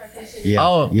influencer. I consider Yeah.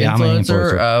 Oh, Yeah, I'm an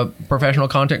influencer, influencer. professional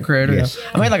content creator. Yes.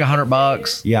 I made like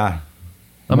 $100. Yeah.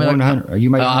 I made More than like, 100. You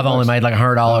made I've only made like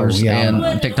 $100 Oh,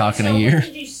 yeah. in TikTok in a When year.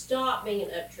 did you stop being an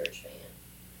Upchurch fan?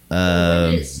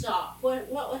 When did it stop?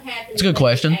 What would happen? It's a good to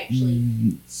question.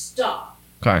 Actually, stop.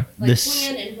 Okay. Like This-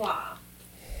 when and why?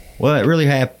 Well, it really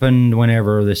happened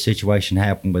whenever the situation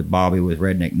happened with Bobby with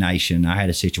Redneck Nation. I had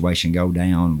a situation go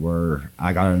down where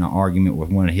I got in an argument with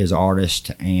one of his artists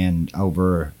and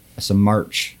over some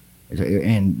merch.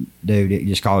 And, dude, it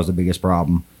just caused the biggest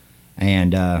problem.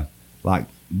 And, like,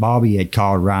 Bobby had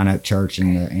called Ryan Upchurch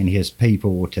and his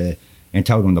people and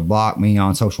told them to block me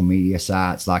on social media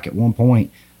sites. Like, at one point,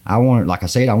 I wanted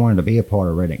to be a part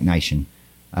of Redneck Nation.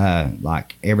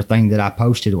 Like everything that I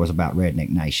posted was about Redneck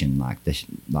Nation.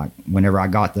 Like whenever I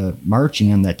got the merch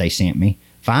in that they sent me,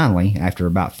 finally after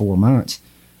about 4 months,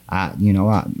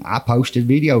 I posted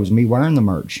videos of me wearing the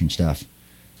merch and stuff,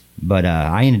 but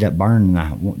I ended up burning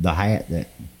the hat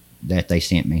that they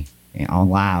sent me on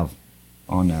live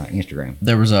on Instagram.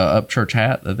 There was a Upchurch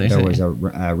hat that they There sent was you? a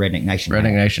Redneck Nation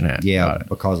Redneck hat. Nation hat. Got Yeah, it.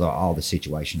 because of all the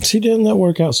situations. See, doesn't that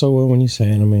work out so well when you say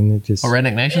it? I mean, it just. Oh,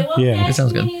 Redneck Nation? Yeah, it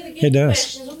sounds good. It does.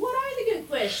 Questions. What are the good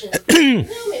questions? Tell me,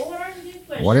 what are the good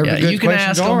questions? Whatever Yeah, the good you can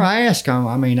questions ask 'em. are, I ask them.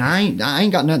 I mean, I ain't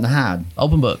got nothing to hide.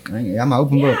 Open book. I'm an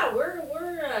open book. Yeah, we're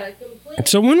complete.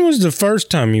 So when was the first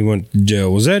time you went to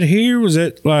jail? Was that here? Was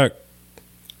that like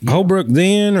Holbrook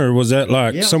then, or was that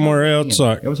like Yeah, it was somewhere Holbrook else? then.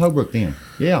 Like, It was Holbrook then.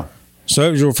 Yeah. so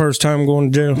that was your first time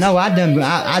going to jail? No, I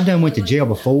done went to jail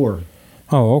before.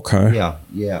 Oh, okay.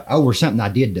 Yeah. Over something I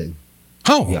did do.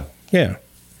 Oh, Yeah. yeah.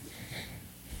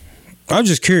 I was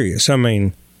just curious. I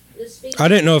mean, I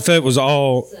didn't know if that was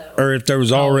all, or if there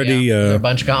was already, Oh, yeah. There a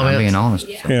bunch of I'm being comments.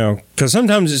 honest. Yeah. you know, because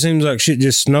sometimes it seems like shit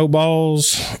just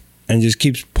snowballs and just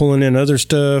keeps pulling in other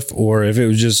stuff, or if it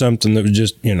was just something that was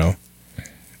just, you know,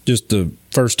 just the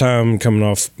first time coming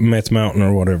off Meth Mountain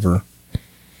or whatever.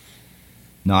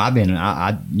 No, I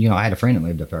had a friend that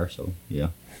lived up there, so yeah.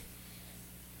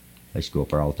 They used to go up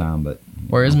there all the time, but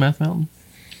Where is Meth Mountain?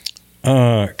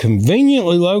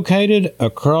 Conveniently located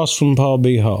across from Paul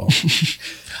B. Hall.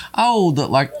 Oh,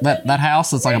 that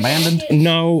house that's like abandoned?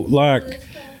 No, like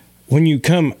when you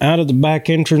come out of the back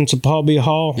entrance of Paul B.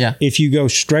 Hall, Yeah. if you go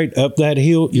straight up that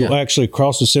hill, you'll Yeah. actually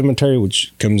cross the cemetery,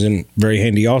 which comes in very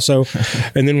handy also.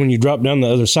 And then when you drop down the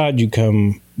other side, you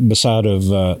come beside of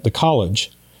the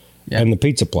college Yeah. and the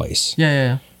pizza place.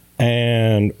 Yeah.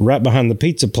 And right behind the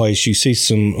pizza place, you see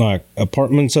some like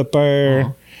apartments up there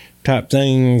Uh-huh. type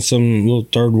thing, some little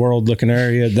third world looking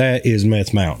area. That is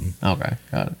Meth Mountain. Okay,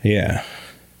 got it. Yeah.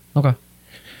 Okay.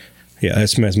 Yeah,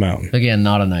 that's Meth Mountain. Again,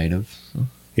 not a native.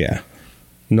 Yeah.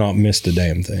 Not missed a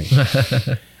damn thing.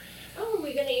 Oh, are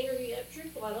we going to interview Upchurch?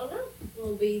 Well, I don't know.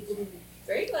 We'll be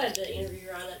very glad to interview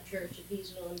Ron Upchurch if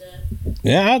he's willing to.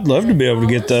 Yeah, I'd love to be able to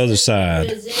get the other side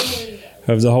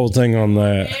of the whole thing on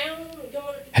that.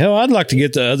 Hell, I'd like to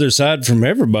get the other side from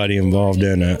everybody involved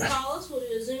in it. Call us. We'll do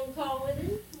a Zoom call with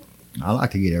him. I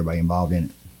like to get everybody involved in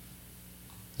it.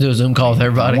 Do a Zoom call with I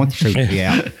everybody. want the truth to be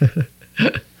out.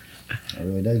 I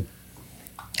really do.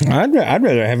 I'd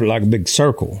rather have it like a big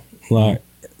circle, like,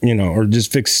 you know, or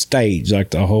just fix stage,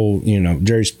 like the whole, you know,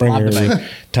 Jerry Springer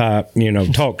type, you know,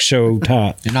 talk show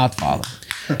type. You're not the father.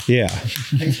 Yeah.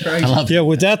 He's crazy. I love Yeah,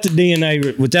 without the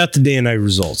DNA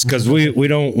results, because we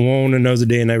don't want to know the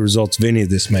DNA results of any of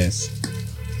this mess.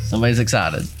 Somebody's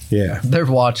excited. Yeah. They're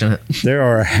watching it. There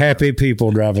are happy people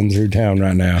driving through town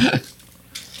right now.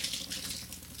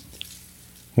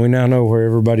 We now know where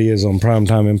everybody is on prime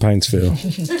time in Paintsville.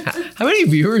 How many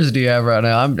viewers do you have right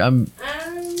now? I'm Um,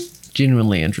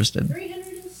 genuinely interested.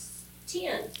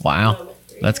 310. Wow.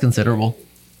 That's considerable.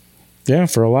 Yeah,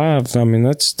 for a live, I mean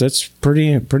that's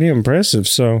pretty impressive.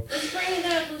 So Let's bring it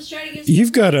up. Let's try to get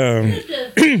you've got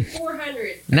to 400.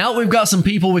 Now that we've got some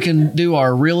people, we can do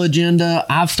our real agenda.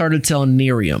 I've started selling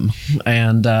Nerium,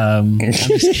 and I'm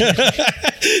just kidding.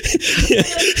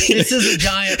 This is a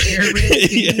giant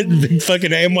pyramid. big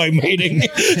fucking Amway meeting.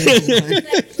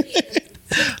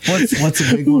 What's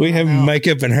a big one? We have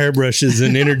makeup and hairbrushes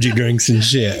and energy drinks and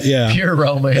shit. Yeah. Pure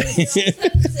romance.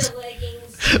 Sell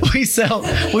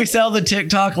leggings. we sell the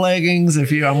TikTok leggings.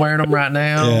 I'm wearing them right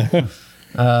now. Yeah.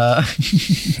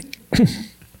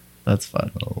 That's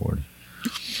fun. Lord.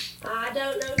 I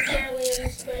don't know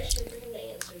Carolyn's question for him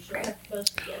to answer, so I have to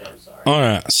post again. I'm sorry. All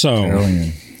right. So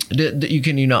Carolyn.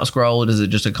 Can you not scroll it? Is it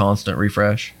just a constant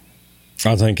refresh?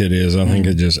 I think it is. I think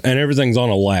it just, and everything's on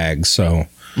a lag. So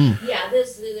Yeah,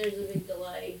 there's a big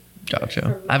delay. Gotcha.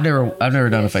 from I've my never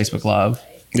phone done a to Facebook this Live. delay.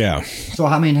 yeah. So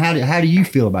I mean, how do you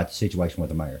feel about the situation with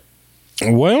the mayor?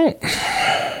 Well, Do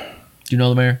you know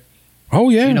the mayor? oh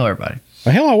yeah. You know everybody.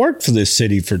 Hell, I worked for this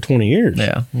city for 20 years.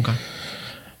 Yeah. Okay.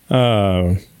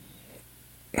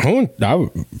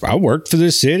 I worked for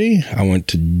this city. I went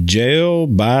to jail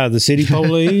by the city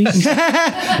police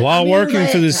while working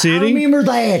for the I city. remember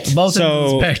that. Both ends of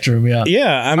So- the spectrum. Yeah.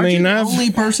 Yeah, I Aren't mean, you the I've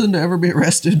only person to ever be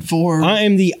arrested for. I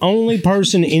am the only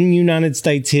person in United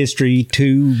States history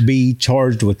to be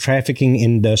charged with trafficking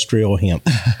industrial hemp.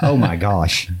 Oh my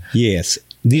gosh. Yes.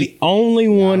 The only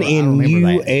one I in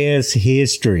remember that. U.S.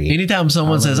 history. Anytime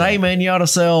someone says, "Hey man, you ought to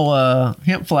sell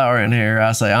hemp flower in here,"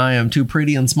 I say, "I am too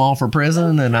pretty and small for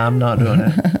prison, and I'm not doing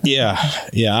it." Yeah.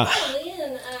 Yeah.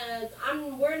 Lynn,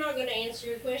 we're not going to answer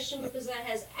your question because that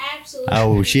has absolutely.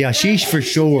 Oh, she's for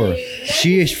sure.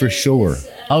 She is for sure.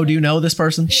 Oh, do you know this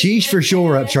person? Is She's for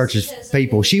sure Upchurch's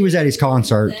people. She was at his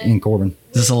concert in Corbin.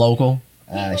 this a local?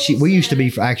 We used to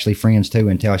be actually friends too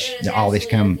until all this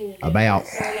come about.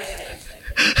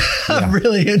 I'm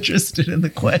really interested in the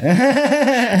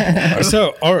question.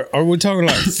 So, are we talking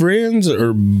like friends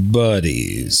or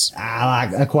buddies? I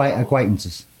like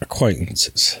acquaintances.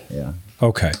 Acquaintances. Yeah.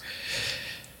 Okay.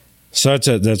 So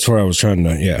that's where I was trying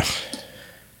to, yeah.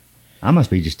 I must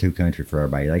be just too country for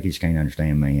everybody. They just can't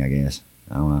understand me, I guess.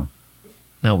 I don't know.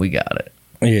 No, we got it.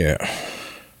 Yeah.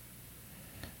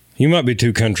 You might be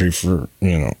too country for,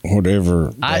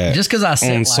 whatever. Just because I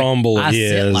sit ensemble like, I sit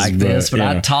is, like this, but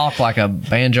I talk like a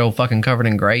banjo fucking covered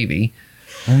in gravy.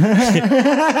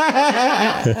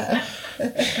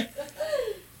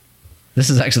 This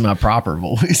is actually my proper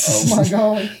voice. Oh my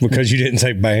God. Because you didn't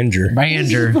say Banger.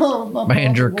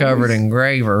 Banger covered in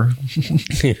graver.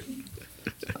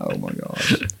 Oh my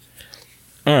gosh.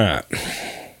 All right.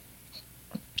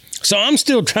 So I'm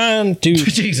still trying to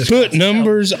Jesus put Christ,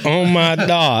 numbers on my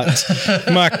dots.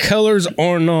 My colors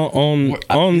are not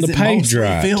on the page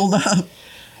right. Filled up.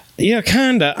 Yeah,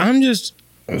 kinda. I'm just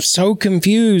so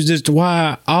confused as to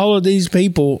why all of these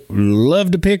people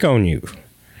love to pick on you.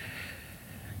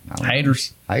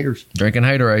 Haters. Drinking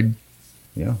haterade.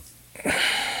 Yeah.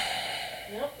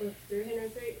 Nope,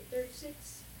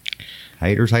 336.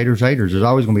 Haters. There's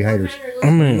always going to be haters. I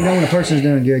mean, You know, when a person's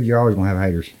doing good, you're always going to have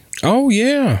haters. oh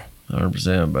yeah,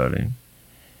 100%, buddy.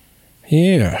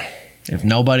 yeah. If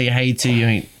nobody hates you, you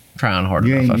ain't trying hard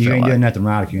You enough. ain't, I doing feel like. nothing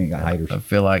right if you ain't got haters. I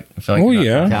feel like. Oh, you're not-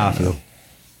 yeah. That's how I feel.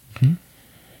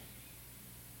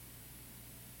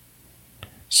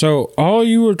 So all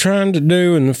you were trying to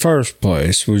do in the first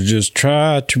place was just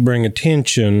try to bring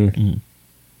attention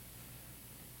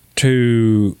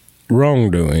to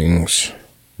wrongdoings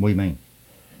What do you mean?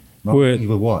 With-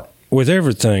 With what? with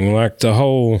everything, like the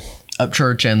whole, Up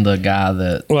church and the guy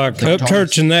that. like up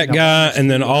church and that guy, and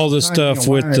then all the stuff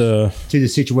with the. To the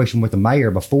situation with the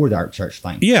mayor before the Up Church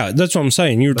thing. Yeah, that's what I'm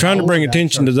saying. You were trying to bring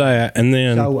attention to that, and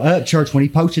then So Up Church, when he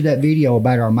posted that video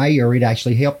about our mayor, it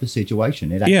actually helped the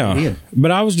situation. It actually yeah, did. but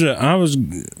I was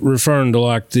referring to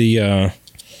like the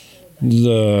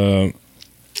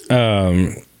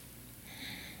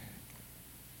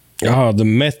the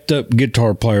methed up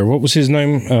guitar player. What was his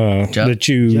name?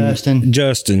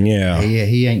 Justin. Yeah. Yeah,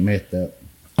 he ain't messed up.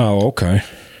 Oh, okay.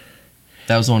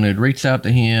 That was the one who had reached out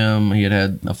to him. He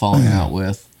had a falling out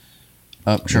with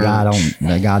Up Church.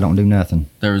 That guy don't do nothing.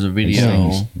 There was a video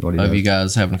Sings what he of does. you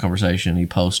guys having a conversation. He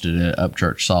posted it. Up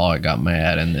Church saw it, got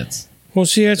mad, and it's. Well,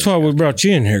 see, that's why we brought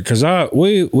you in here, because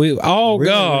we all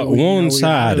got one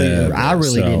side of it. I really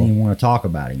so. didn't even want to talk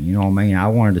about him. You know what I mean? I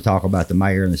wanted to talk about the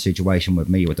mayor and the situation with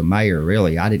me with the mayor.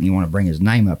 Really, I didn't even want to bring his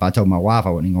name up. I told my wife I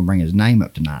wasn't even going to bring his name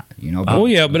up tonight. You know. Oh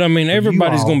yeah, but I mean,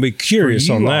 everybody's going to be curious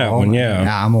on that one. Yeah.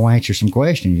 Now, I'm going to answer some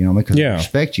questions. You know, because I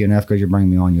respect you enough because you're bringing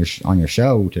me on your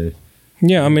show to.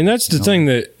 Yeah, I mean that's the thing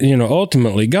that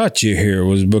ultimately got you here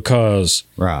was because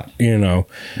right.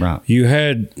 Right. You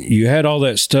had all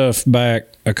that stuff back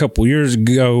a couple years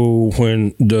ago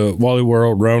when the Wally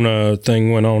World Rona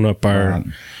thing went on up there, Right.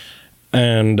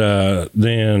 and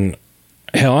then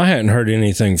hell, I hadn't heard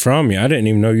anything from you. I didn't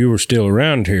even know you were still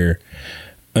around here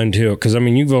until because I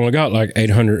mean you've only got like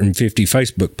 850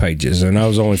 Facebook pages, and I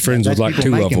was only friends with like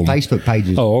people 2 of making them. Facebook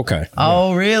pages. Oh, okay.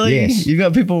 Oh, really? Yes. You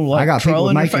got people like I got people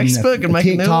trolling your making Facebook and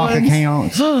making TikTok new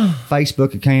ones? accounts,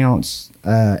 Facebook accounts,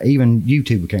 even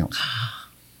YouTube accounts.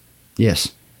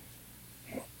 Yes.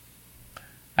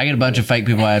 I get a bunch of fake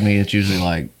people at me. It's usually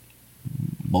like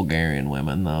Bulgarian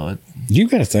women, though. You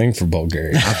got a thing for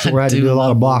Bulgaria. I've sure had to do do a lot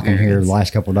love of blocking here Bulgarians. the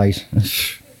last couple of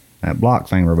days. That block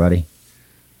finger, buddy.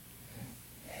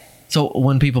 So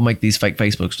when people make these fake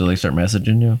Facebooks, do they start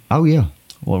messaging you? Oh yeah.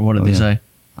 What did they yeah.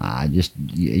 say?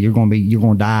 You're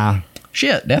gonna die.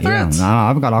 Shit, death Yeah, threats? no,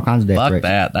 I've got all kinds of death Fuck threats.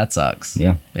 that. That sucks.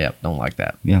 Yeah. Yeah, don't like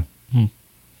that. Yeah.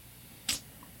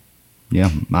 Yeah.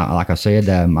 Like I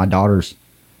said, my daughters,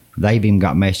 they've even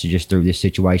got messages through this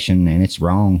situation, and it's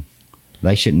wrong.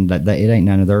 They shouldn't. It ain't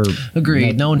none of their.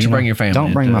 Agreed. No one should bring your family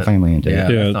Don't bring into my it. family into Yeah,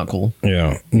 it. Yeah. that's not cool.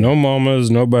 Yeah, no mamas,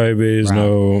 no babies, Right.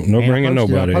 no And I bringing posted-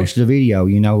 nobody. I posted a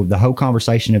video. The whole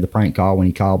conversation of the prank call when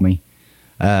he called me,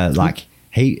 like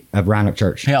of Roundup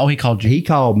Church. Hey, oh, he called you. He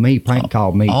called me,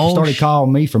 called me. Oh, He started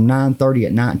calling me from 9:30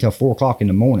 at night until 4 o'clock in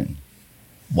the morning.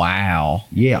 Wow.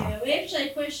 Yeah. Yeah, we actually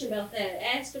had a question about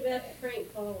that. Asked about the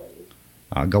prank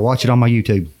calling. Go watch it on my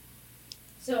YouTube.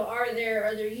 So are there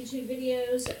YouTube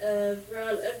videos of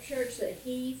Ron Upchurch that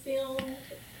he filmed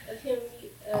of him?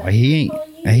 He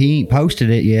calling you? ain't posted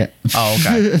it yet. Oh,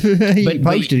 okay. He but ain't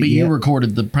posted but it you yet.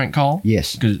 recorded the prank call?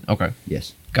 Yes. Okay.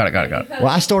 Yes. Got it. Well,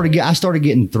 I started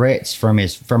getting threats from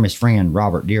his friend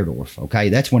Robert Deerdorf. Okay,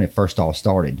 that's when it first all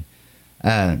started.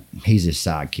 He's his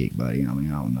sidekick, buddy. I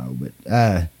mean, I don't know,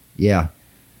 but yeah,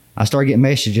 I started getting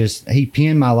messages. He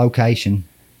pinned my location,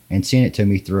 and sent it to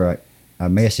me through a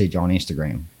message on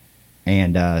Instagram,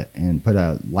 and put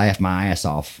a laugh my ass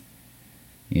off.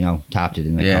 Typed it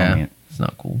in the comment. It's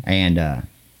not cool. And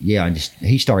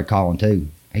he started calling too.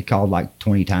 He called like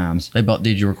 20 times.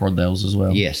 Did you record those as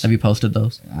well? Yes. Have you posted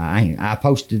those? I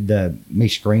posted me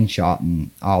screenshotting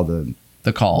all the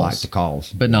calls, like the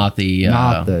calls, but not the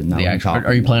actual.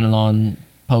 Are you planning on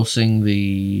posting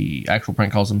the actual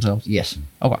prank calls themselves? Yes.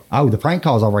 Okay. Oh, the prank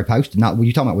calls already posted. Not what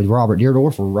you talking about with Robert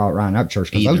Deerdorf or Ryan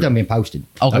Upchurch, because those haven't been posted.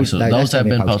 Okay, those have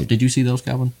been posted. Did you see those,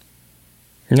 Calvin?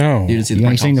 No. You didn't see the You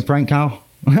prank ain't seen calls? the prank call?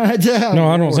 No,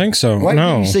 I don't think so. Wait no.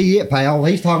 till you see it, pal.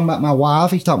 He's talking about my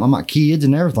wife. He's talking about my kids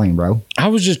and everything, bro. I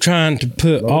was just trying to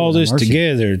put Lord all this have mercy.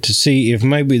 together to see if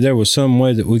maybe there was some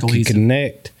way that we could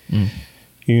connect,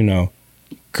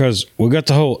 because we got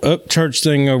the whole Upchurch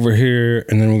thing over here,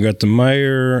 and then we got the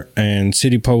mayor and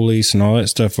city police and all that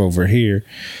stuff over here.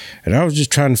 And I was just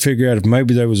trying to figure out if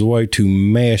maybe there was a way to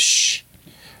mesh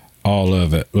all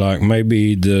of it. Like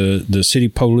maybe the city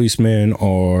policemen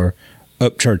or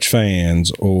Upchurch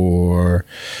fans or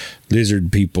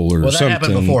lizard people or Well, that something.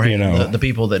 happened beforehand. The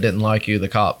people that didn't like you, the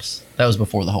cops. That was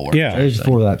before the whole work. Yeah. It was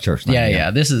before that church thing.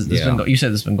 Yeah. This Yeah. you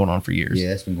said this has been going on for years. Yeah,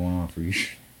 it's been going on for years.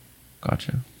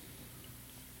 Gotcha.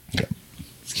 Yep.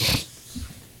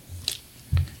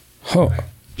 Oh.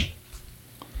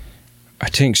 I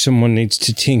think someone needs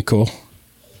to tinkle.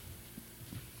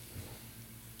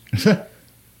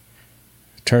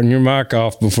 Turn your mic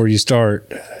off before you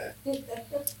start.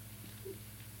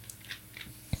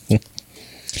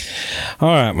 All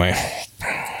right, man.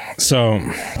 So,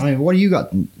 I mean, what do you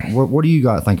got? What do you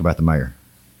got to think about the mayor?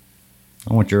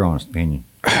 I want your honest opinion.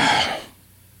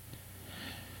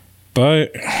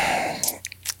 but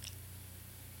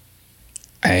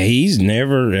he's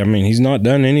not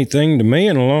done anything to me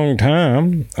in a long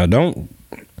time. I don't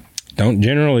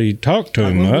generally talk to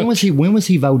him much. When was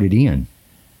he voted in?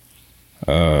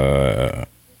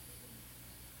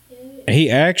 He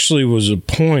actually was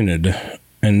appointed,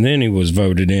 and then he was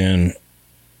voted in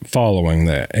following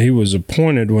that. He was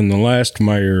appointed when the last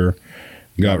mayor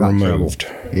got removed.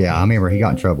 Yeah, I remember he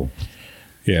got in trouble.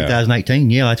 Yeah. 2018,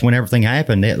 yeah, that's when everything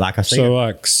happened. Like I said, So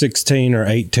like 16 or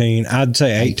 18. I'd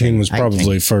say 18 was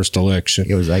probably first election.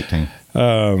 it was 18.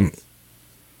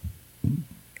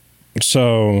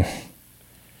 So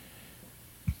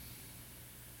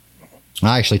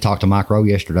I actually talked to Mike Rowe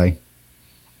yesterday.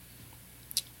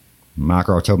 Mike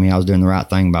Rowe told me I was doing the right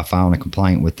thing by filing a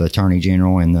complaint with the Attorney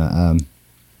General and the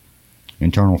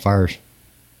Internal Affairs.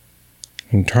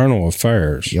 Internal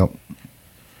Affairs. Yep.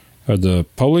 Of the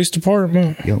police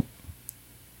department? Yep.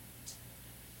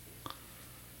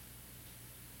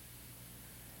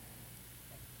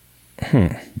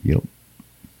 Yep.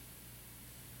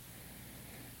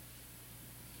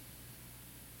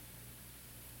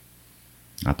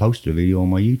 I posted a video on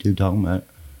my YouTube talking about it.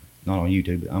 Not on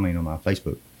YouTube, but I mean on my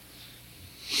Facebook.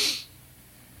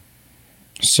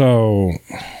 So,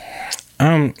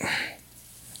 I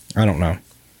don't know.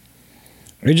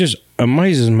 It just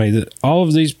amazes me that all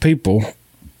of these people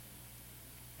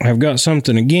have got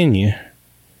something against you,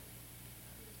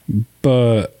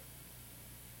 but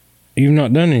you've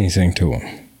not done anything to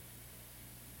them.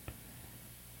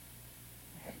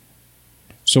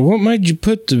 So what made you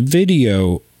put the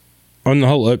video on the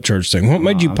whole Upchurch thing? What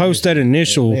made you post that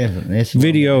initial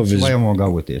video of his That's the way I'm going to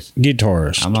go with this.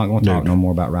 guitarist? I'm not going to talk no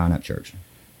more about Ryan Upchurch.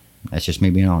 That's just me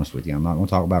being honest with you. I'm not going to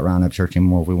talk about Ryan Upchurch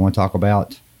anymore. If we want to talk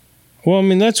about... Well, I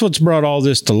mean, that's what's brought all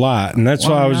this to light, and that's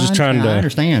why I was just trying to... I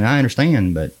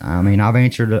understand, but I mean, I've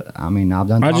answered... I've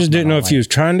done... I just didn't know if you was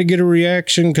trying to get a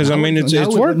reaction, because, I mean, it's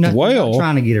worked well. I'm not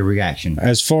trying to get a reaction.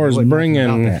 As far as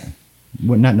bringing...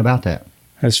 Wasn't nothing about that.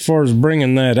 As far as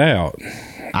bringing that out.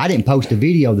 I didn't post a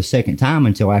video the second time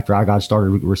until after I got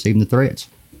started receiving the threats.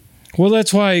 Well,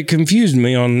 that's why it confused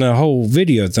me on the whole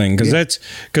video thing, because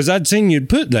I'd seen you'd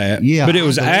put that, but it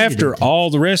was after all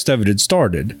the rest of it had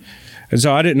started. And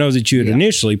so I didn't know that you had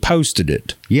initially posted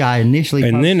it. Yeah, I initially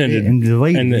posted it and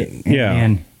deleted it.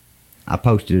 And I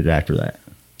posted it after that.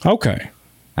 Okay.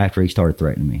 After he started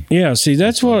threatening me. Yeah, see,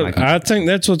 that's what I think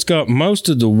that's what's got most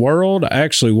of the world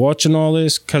actually watching all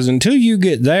this, because until you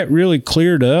get that really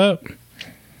cleared up,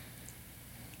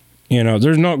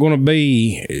 there's not going to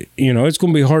be, it's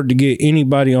going to be hard to get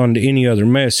anybody onto any other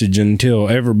message until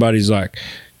everybody's like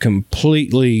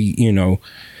completely,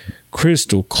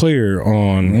 crystal clear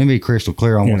on. We need to be crystal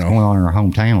clear on what's going on in our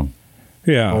hometown.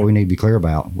 Yeah. That's what we need to be clear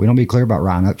about. We don't be clear about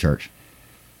Ryan Upchurch.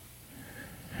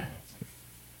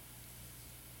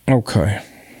 Okay.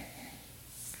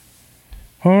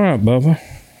 All right, Bubba.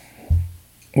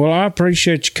 Well, I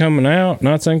appreciate you coming out, and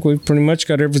I think we've pretty much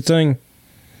got everything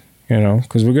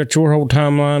because we got your whole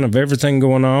timeline of everything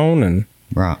going on, and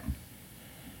Right.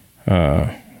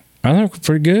 I think we're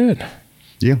pretty good.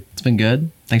 Yeah. It's been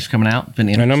good. Thanks for coming out. It's been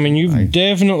And I interesting. mean, you've Hey.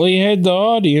 definitely had the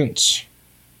audience.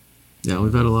 Yeah,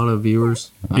 we've had a lot of viewers.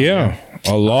 Yeah,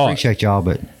 a lot. Appreciate y'all,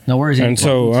 but No worries. And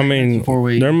so, I mean, Before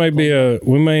we there may be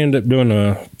we may end up doing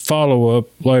a follow up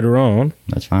later on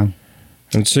that's fine.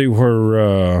 and see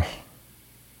where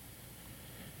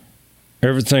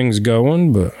everything's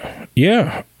going. But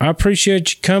yeah, I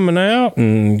appreciate you coming out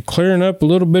and clearing up a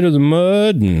little bit of the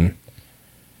mud, and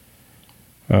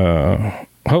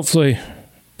hopefully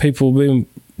people will be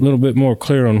a little bit more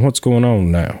clear on what's going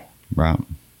on now. Right.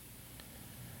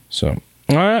 So,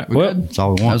 all right. Well, That's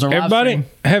all we That want. was our live everybody, stream.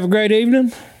 have a great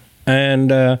evening. And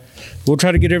we'll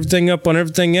try to get everything up on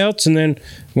everything else. And then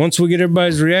once we get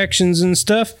everybody's reactions and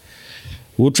stuff,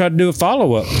 we'll try to do a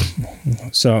follow up.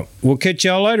 So we'll catch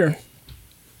y'all later.